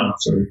 X-T1,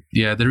 sorry.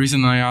 Yeah, the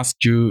reason I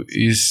asked you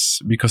is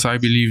because I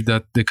believe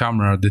that the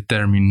camera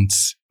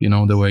determines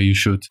the way you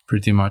shoot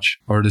pretty much,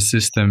 or the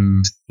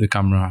system the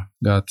camera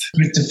got.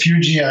 With the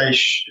Fuji,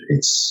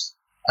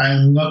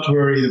 I'm not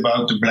worried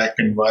about the black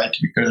and white,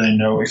 because I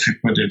know if you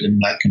put it in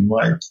black and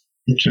white,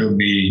 it will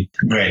be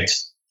great.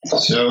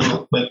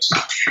 So, but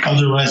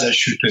otherwise I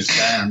shoot with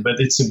Canon, but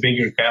it's a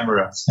bigger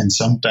camera, and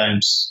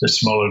sometimes a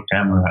smaller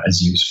camera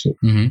is useful.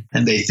 Mm-hmm.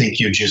 And they think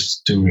you're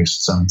just a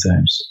tourist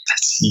sometimes.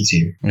 That's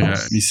easier. Yeah,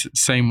 it's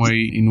same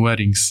way in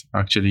weddings,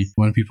 actually.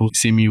 When people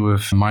see me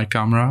with my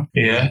camera,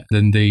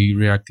 then they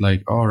react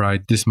like, all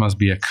right, this must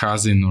be a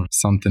cousin or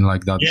something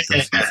like that,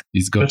 because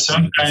it's got a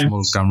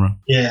small camera.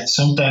 Yeah,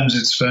 sometimes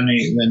it's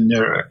funny when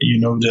they're,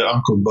 the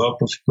Uncle Bob,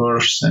 of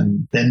course,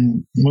 and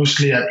then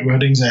mostly at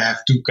weddings I have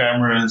two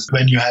cameras.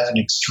 When you have an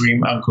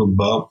extreme Uncle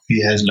Bob.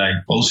 He has like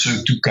also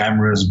 2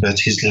 cameras, but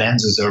his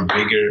lenses are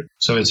bigger.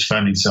 So it's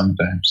funny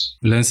sometimes.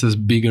 Lenses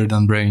bigger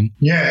than brain.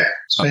 Yeah,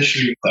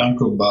 especially with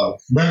Uncle Bob.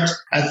 But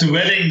at the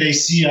wedding, they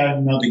see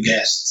I'm not a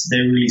guest. They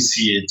really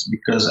see it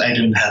because I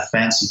don't have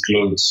fancy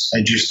clothes.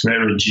 I just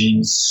wear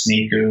jeans,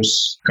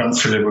 sneakers,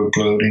 comfortable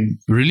clothing.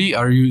 Really?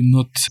 Are you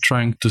not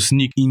trying to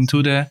sneak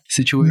into the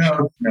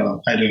situation?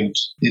 No, I don't.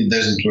 It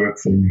doesn't work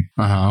for me.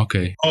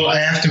 Okay. Oh, I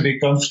have to be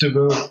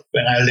comfortable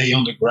when I lay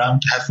on the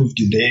ground half of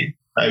the day.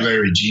 I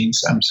wear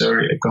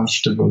a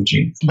comfortable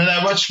jeans. But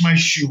I watch my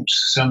shoes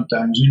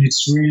sometimes when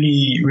it's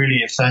really,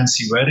 really a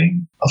fancy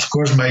wedding. Of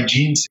course, my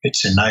jeans,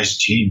 it's a nice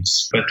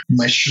jeans. But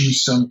my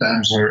shoes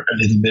sometimes are a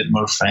little bit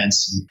more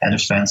fancy at a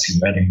fancy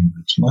wedding.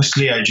 But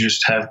mostly I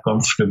just have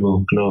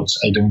comfortable clothes.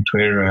 I don't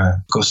wear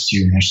a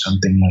costume or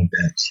something like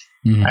that.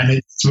 Mm. And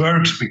it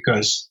works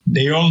because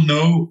they all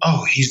know,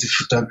 oh, he's the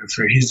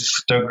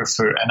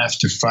photographer. And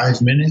after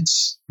 5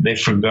 minutes, they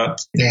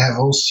forgot. They have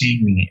all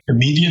seen me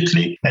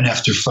immediately. And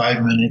after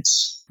 5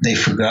 minutes, they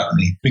forgot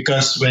me.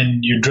 Because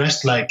when you're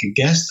dressed like a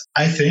guest,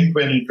 I think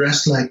when you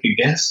dress like a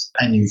guest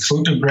and you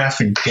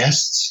photographing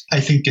guests, I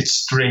think it's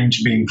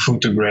strange being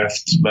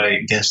photographed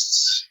by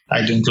guests.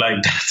 I don't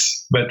like that.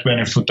 But when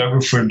a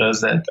photographer does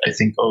that, I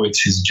think, oh,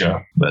 it's his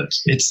job. But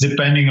it's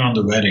depending on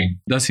the wedding.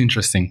 That's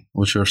interesting,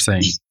 what you're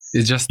saying.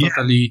 It's just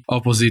totally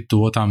opposite to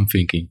what I'm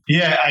thinking.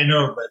 Yeah, I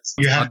know,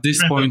 but you have at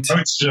this point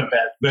approaches of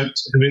that. But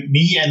with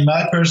me and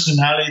my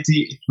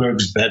personality, it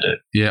works better.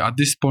 Yeah, at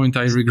this point,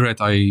 I regret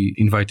I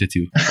invited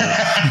you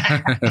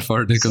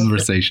for the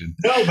conversation.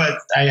 No, but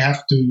I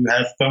have to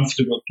have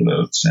comfortable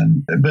clothes,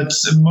 but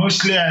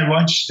mostly I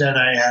watch that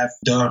I have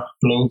dark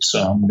clothes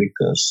on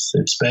because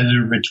it's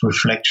better with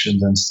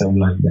reflections and stuff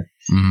like that.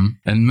 Mm-hmm.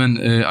 And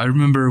man, I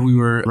remember we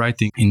were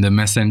writing in the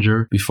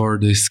messenger before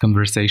this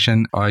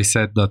conversation. I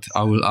said that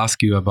I will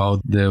ask you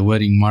about the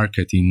wedding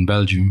market in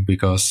Belgium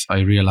because I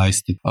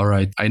realized that, all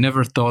right, I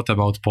never thought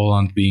about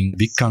Poland being a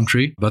big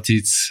country, but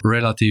it's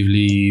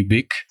relatively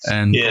big.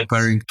 And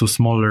comparing to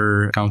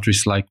smaller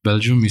countries like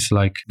Belgium is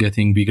like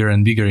getting bigger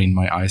and bigger in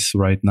my eyes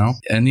right now.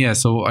 And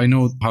so I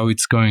know how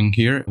it's going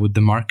here with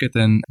the market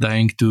and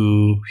dying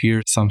to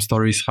hear some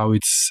stories how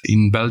it's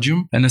in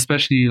Belgium and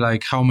especially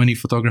like how many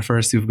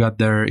photographers you've got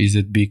there. Is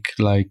it big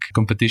like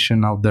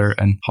competition out there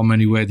and how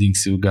many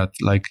weddings you got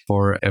like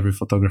for every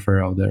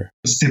photographer out there?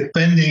 It's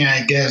depending,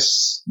 I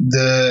guess.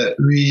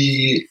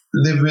 We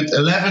live with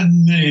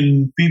 11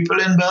 million people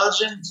in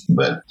Belgium,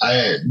 but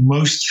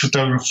most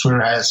photographer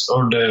has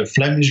or the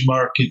Flemish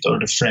market or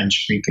the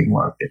French speaking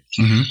market.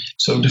 Mm-hmm.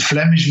 So the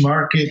Flemish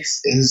market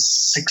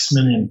is 6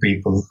 million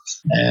people,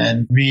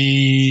 and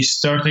we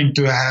starting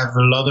to have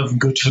a lot of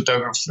good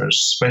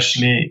photographers,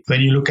 especially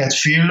when you look at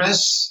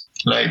Fearless.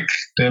 Like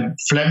the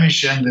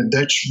Flemish and the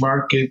Dutch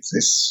market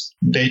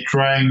they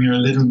trying a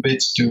little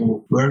bit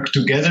to work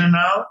together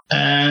now.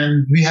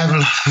 And we have a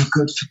lot of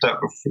good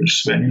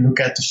photographers. When you look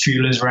at the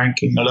Fearless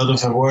ranking, a lot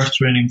of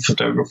award-winning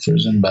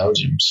photographers in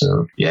Belgium.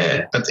 So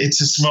yeah, but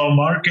it's a small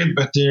market,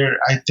 but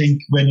I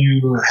think when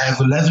you have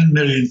 11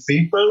 million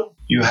people,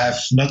 you have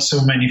not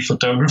so many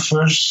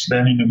photographers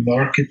than in a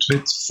market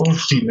with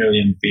 40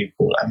 million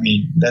people. I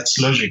mean, that's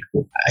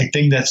logical. I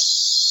think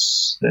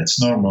that's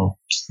normal,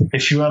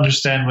 if you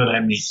understand what I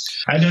mean.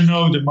 I don't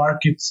know the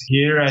market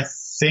here. I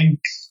think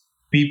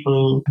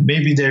people,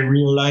 maybe they're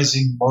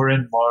realizing more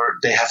and more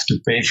they have to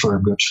pay for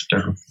a good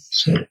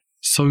photographer.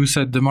 So you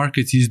said the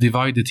market is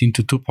divided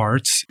into 2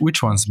 parts.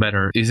 Which one's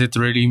better? Is it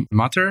really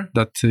matter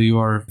that you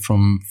are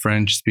from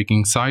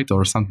French-speaking side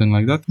or something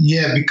like that?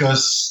 Yeah,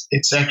 because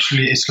it's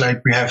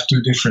like we have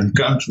 2 different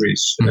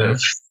countries. Mm-hmm.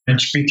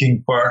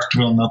 French-speaking part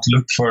will not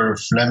look for a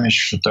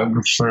Flemish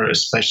photographer,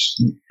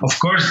 especially. Of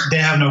course, they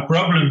have no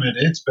problem with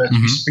it, but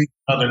we speak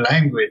another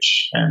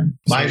language. And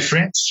my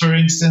French, for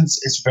instance,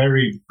 is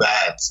very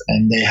bad.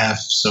 And they have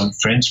some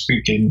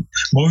French-speaking.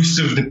 Most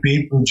of the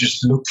people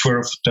just look for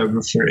a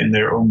photographer in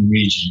their own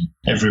region,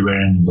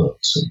 everywhere in the world.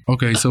 So.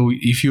 Okay, so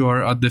if you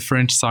are at the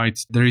French side,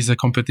 there is a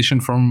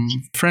competition from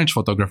French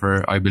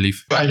photographer, I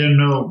believe. I don't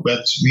know,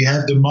 but we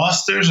have the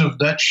Masters of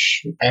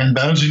Dutch and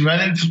Belgian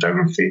wedding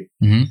photography.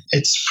 Mm-hmm.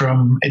 It's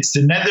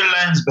the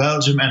Netherlands,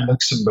 Belgium, and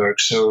Luxembourg.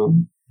 So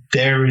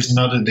there is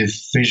not a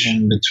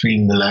division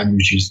between the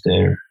languages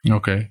there.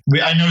 Okay.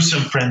 I know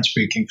some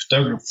French-speaking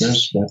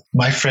photographers, but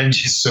my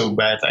French is so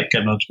bad I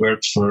cannot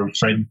work for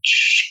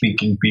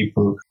French-speaking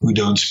people who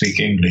don't speak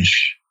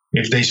English.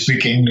 If they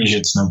speak English,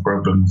 it's no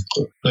problem, of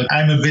course. But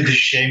I'm a bit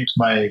ashamed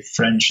my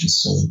French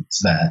is so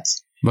bad.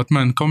 But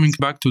man, coming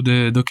back to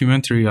the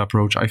documentary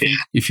approach, I think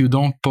if you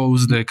don't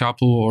pose the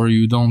couple or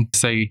you don't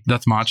say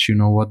that much,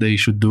 what they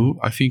should do,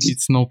 I think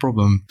it's no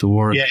problem to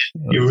work. Yeah,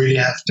 you really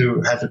have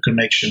to have a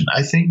connection.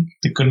 I think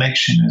the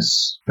connection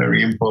is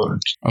very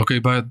important. Okay,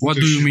 but what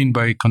do you mean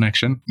by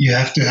connection? You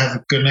have to have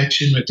a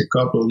connection with the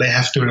couple. They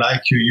have to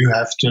like you. You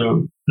have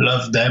to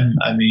love them.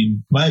 I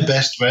mean, my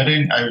best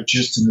wedding, I was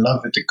just in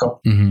love with the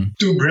couple. Mm-hmm.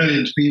 2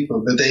 brilliant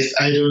people, but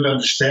I don't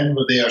understand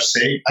what they are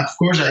saying. Of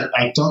course,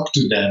 I talk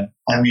to them.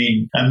 I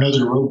mean, I'm not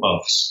a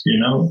robot,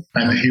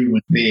 I'm a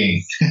human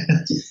being.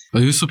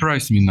 You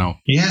surprised me now.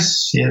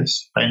 Yes.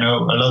 I know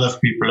a lot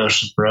of people are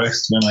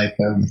surprised when I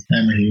tell them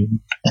I'm a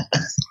human.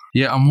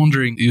 Yeah, I'm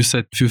wondering, you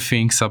said a few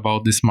things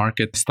about this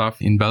market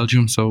stuff in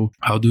Belgium. So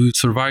how do you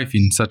survive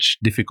in such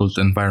difficult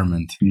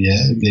environment?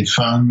 Yeah, they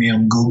found me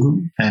on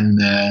Google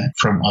and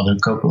from other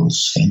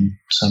couples. And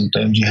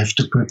sometimes you have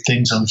to put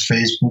things on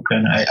Facebook,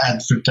 and I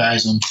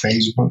advertise on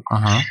Facebook.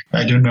 Uh-huh.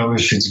 I don't know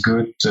if it's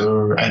good,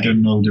 or I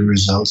don't know the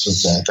results of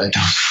that. I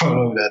don't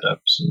follow that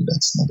up, so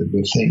that's not a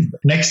good thing. But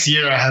next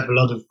year I have a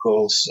lot of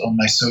goals on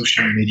my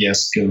social media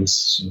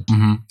skills. So.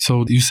 Mm-hmm.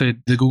 So you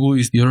said the Google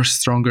is your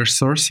stronger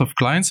source of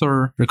clients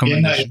or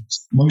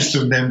recommendations? Most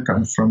of them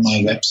come from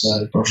my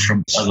website or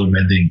from other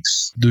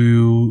weddings. Do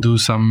you do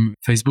some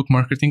Facebook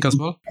marketing as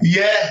well?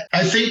 Yeah,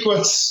 I think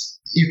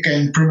you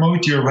can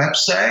promote your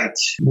website.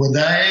 What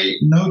I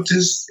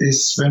noticed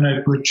is when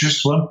I put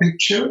just one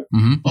picture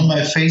on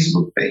my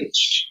Facebook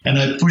page and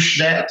I push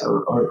that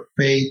or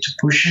pay to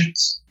push it,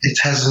 it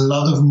has a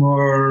lot of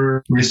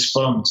more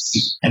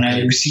response and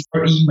I receive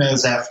more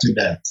emails after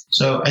that.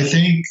 So I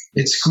think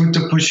it's good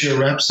to push your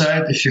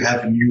website. If you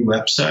have a new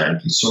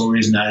website, it's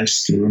always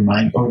nice to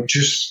remind, or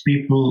just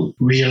people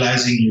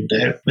realizing you're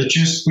there. But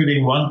just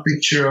putting one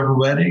picture of a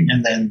wedding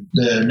and then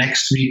the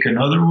next week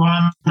another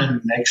one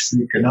and next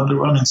week another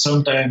one, and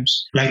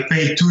sometimes like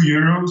pay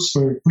 €2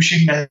 for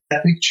pushing that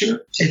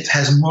picture, it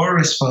has more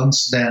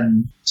response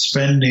than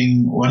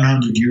spending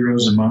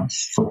 €100 a month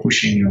for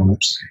pushing your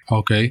website.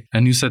 Okay.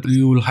 And you said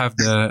you will have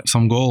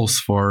some goals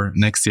for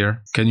next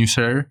year. Can you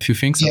share a few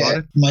things about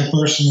it? My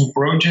personal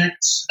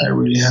projects, I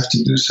really have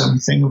to do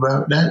something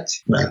about that,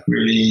 like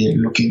really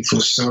looking for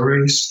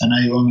stories, and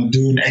I want to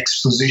do an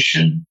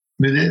exposition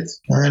with it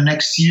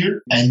next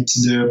year and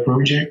the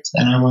project.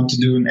 And I want to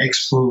do an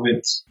expo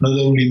with not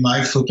only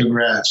my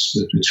photographs,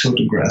 but with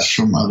photographs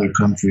from other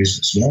countries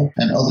as well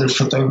and other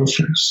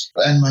photographers.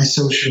 And my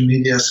social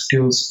media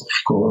skills, of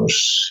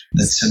course,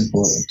 that's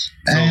important.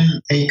 And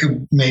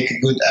make a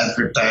good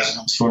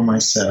advertisement for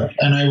myself.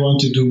 And I want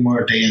to do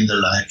more day in the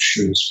life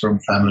shoots from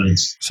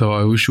families. So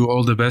I wish you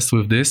all the best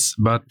with this.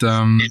 But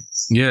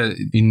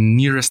in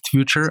nearest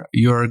future,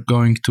 you are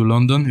going to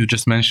London. You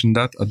just mentioned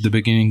that at the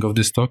beginning of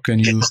this talk.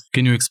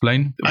 Can you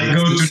explain? I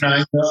go to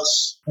 9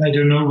 dots. I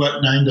don't know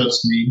what 9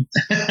 dots mean.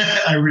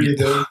 I really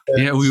don't.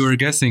 Yeah, we were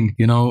guessing,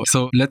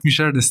 So let me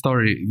share the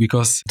story,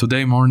 because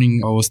today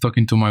morning I was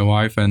talking to my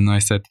wife and I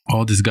said,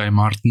 this guy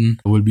Maarten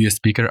will be a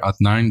speaker at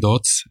 9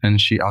 dots. And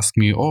she asked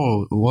me,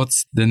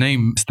 what's the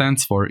name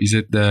stands for? Is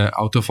it the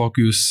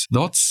autofocus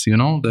dots,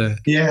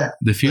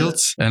 the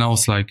fields? And I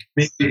was like,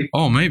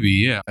 maybe,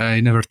 yeah. I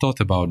never thought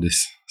about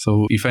this.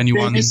 So if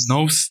anyone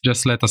knows,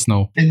 just let us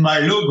know. In my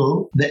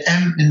logo, the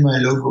M in my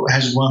logo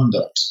has 1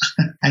 dot.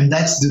 And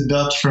that's the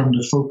dot from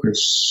the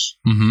focus.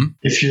 Mm-hmm.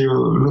 If you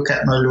look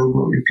at my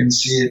logo, you can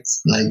see it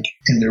like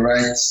in the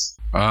right.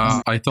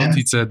 I thought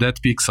it's a dead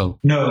pixel.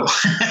 No,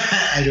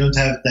 I don't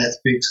have dead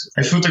pixels.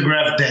 I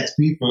photograph dead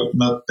people,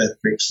 not dead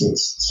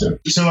pixels.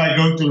 So I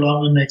go to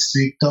London next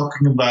week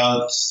talking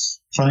about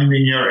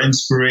finding your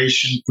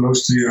inspiration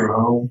close to your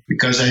home,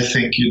 because I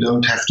think you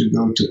don't have to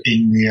go to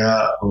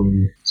India, or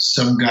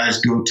some guys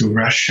go to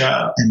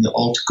Russia and the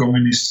old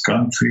communist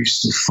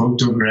countries to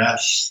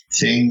photograph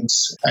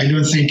things. I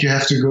don't think you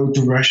have to go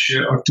to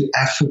Russia or to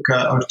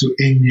Africa or to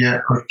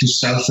India or to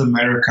South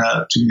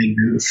America to make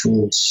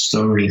beautiful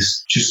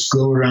stories. Just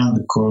go around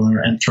the corner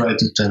and try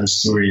to tell a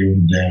story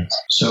over there.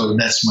 So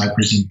that's my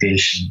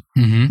presentation.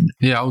 Mm-hmm.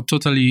 Yeah, I would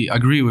totally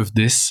agree with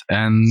this.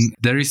 And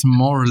there is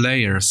more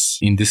layers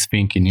in this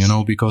thinking,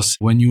 because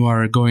when you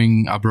are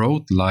going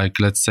abroad, like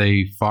let's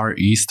say Far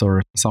East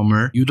or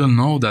somewhere, you don't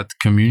know that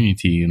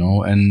community,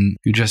 and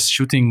you're just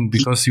shooting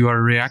because you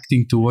are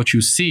reacting to what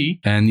you see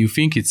and you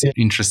think it's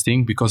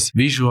interesting because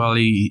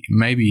visually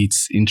maybe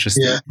it's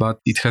interesting, but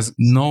it has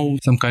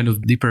some kind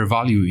of deeper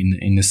value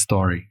in the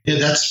story. Yeah,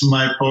 that's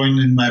my point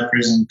in my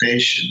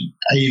presentation.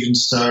 I even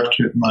start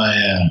with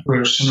my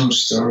personal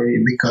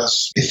story,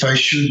 because if I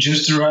shoot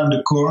just around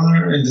the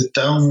corner in the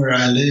town where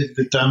I live,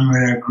 the town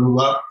where I grew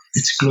up,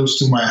 it's close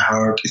to my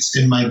heart. It's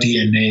in my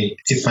DNA.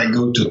 If I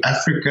go to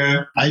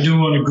Africa, I don't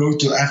want to go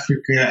to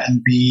Africa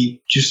and be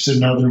just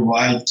another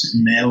white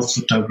male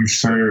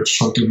photographer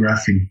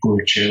photographing poor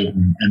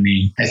children. I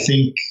mean, I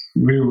think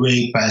we're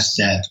way past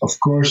that. Of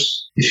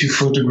course, if you're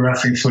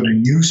photographing for the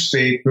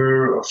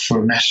newspaper or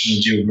for National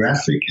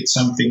Geographic, it's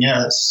something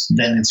else.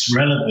 Then it's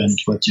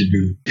relevant what you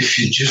do. If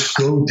you just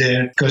go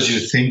there because you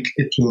think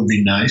it will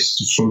be nice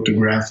to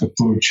photograph a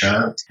poor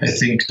child, I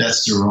think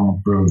that's the wrong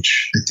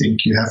approach. I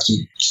think you have to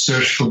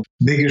search for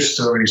bigger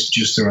stories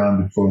just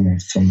around the corner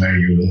from where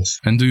you live.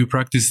 And do you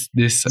practice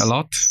this a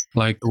lot?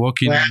 Like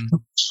walking? Well,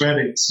 I'm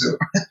sweating, so.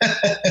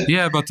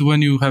 Yeah, but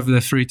when you have the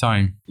free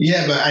time.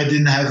 Yeah, but I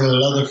didn't have a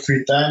lot of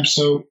free time.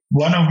 So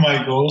one of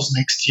my goals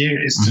next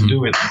year is to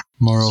do it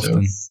more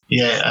often.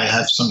 Yeah, I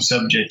have some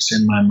subjects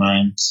in my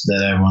mind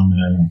that I want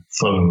to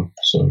follow.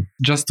 So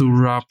just to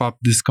wrap up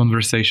this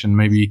conversation,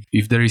 maybe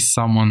if there is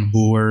someone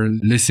who are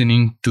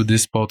listening to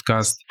this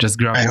podcast, just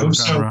grab your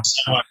camera.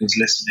 Someone is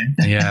listening.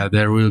 Yeah,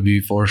 there will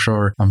be for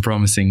sure. I'm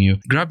promising you.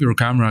 Grab your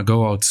camera,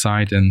 go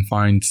outside and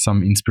find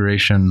some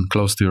inspiration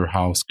close to your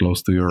house,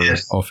 close to your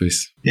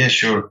office. Yeah,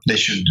 sure. They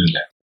should do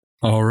that.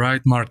 All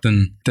right,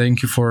 Maarten.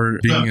 Thank you for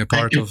being a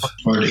part of...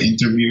 for the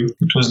interview.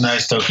 It was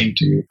nice talking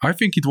to you. I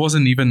think it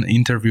wasn't even an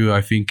interview.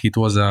 I think it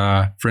was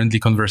a friendly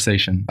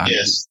conversation.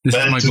 Yes. This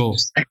is my goal.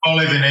 I call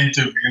it an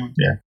interview.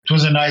 Yeah. It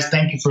was a nice...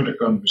 Thank you for the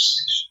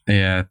conversation.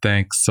 Yeah,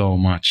 thanks so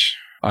much.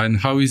 And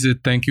how is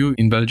it thank you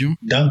in Belgium?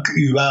 Dank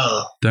u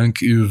wel.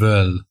 Dank u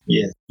wel.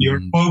 Yeah. Your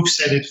Pope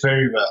said it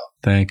very well.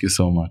 Thank you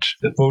so much.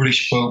 The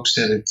Polish Pope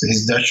said it.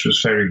 His Dutch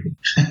was very good.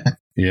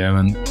 Yeah,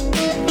 man.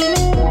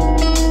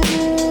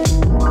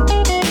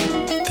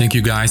 Thank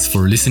you guys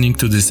for listening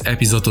to this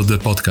episode of the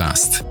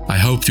podcast. I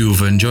hope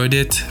you've enjoyed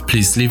it.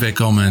 Please leave a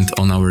comment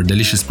on our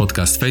Delicious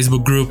Podcast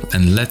Facebook group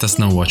and let us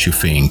know what you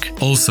think.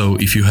 Also,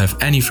 if you have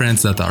any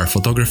friends that are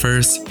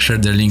photographers, share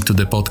the link to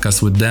the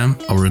podcast with them.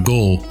 Our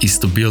goal is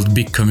to build a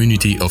big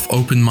community of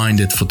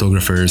open-minded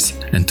photographers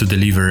and to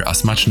deliver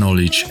as much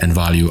knowledge and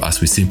value as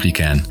we simply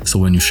can. So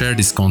when you share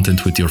this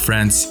content with your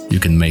friends, you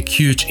can make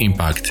huge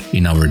impact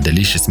in our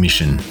delicious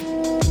mission.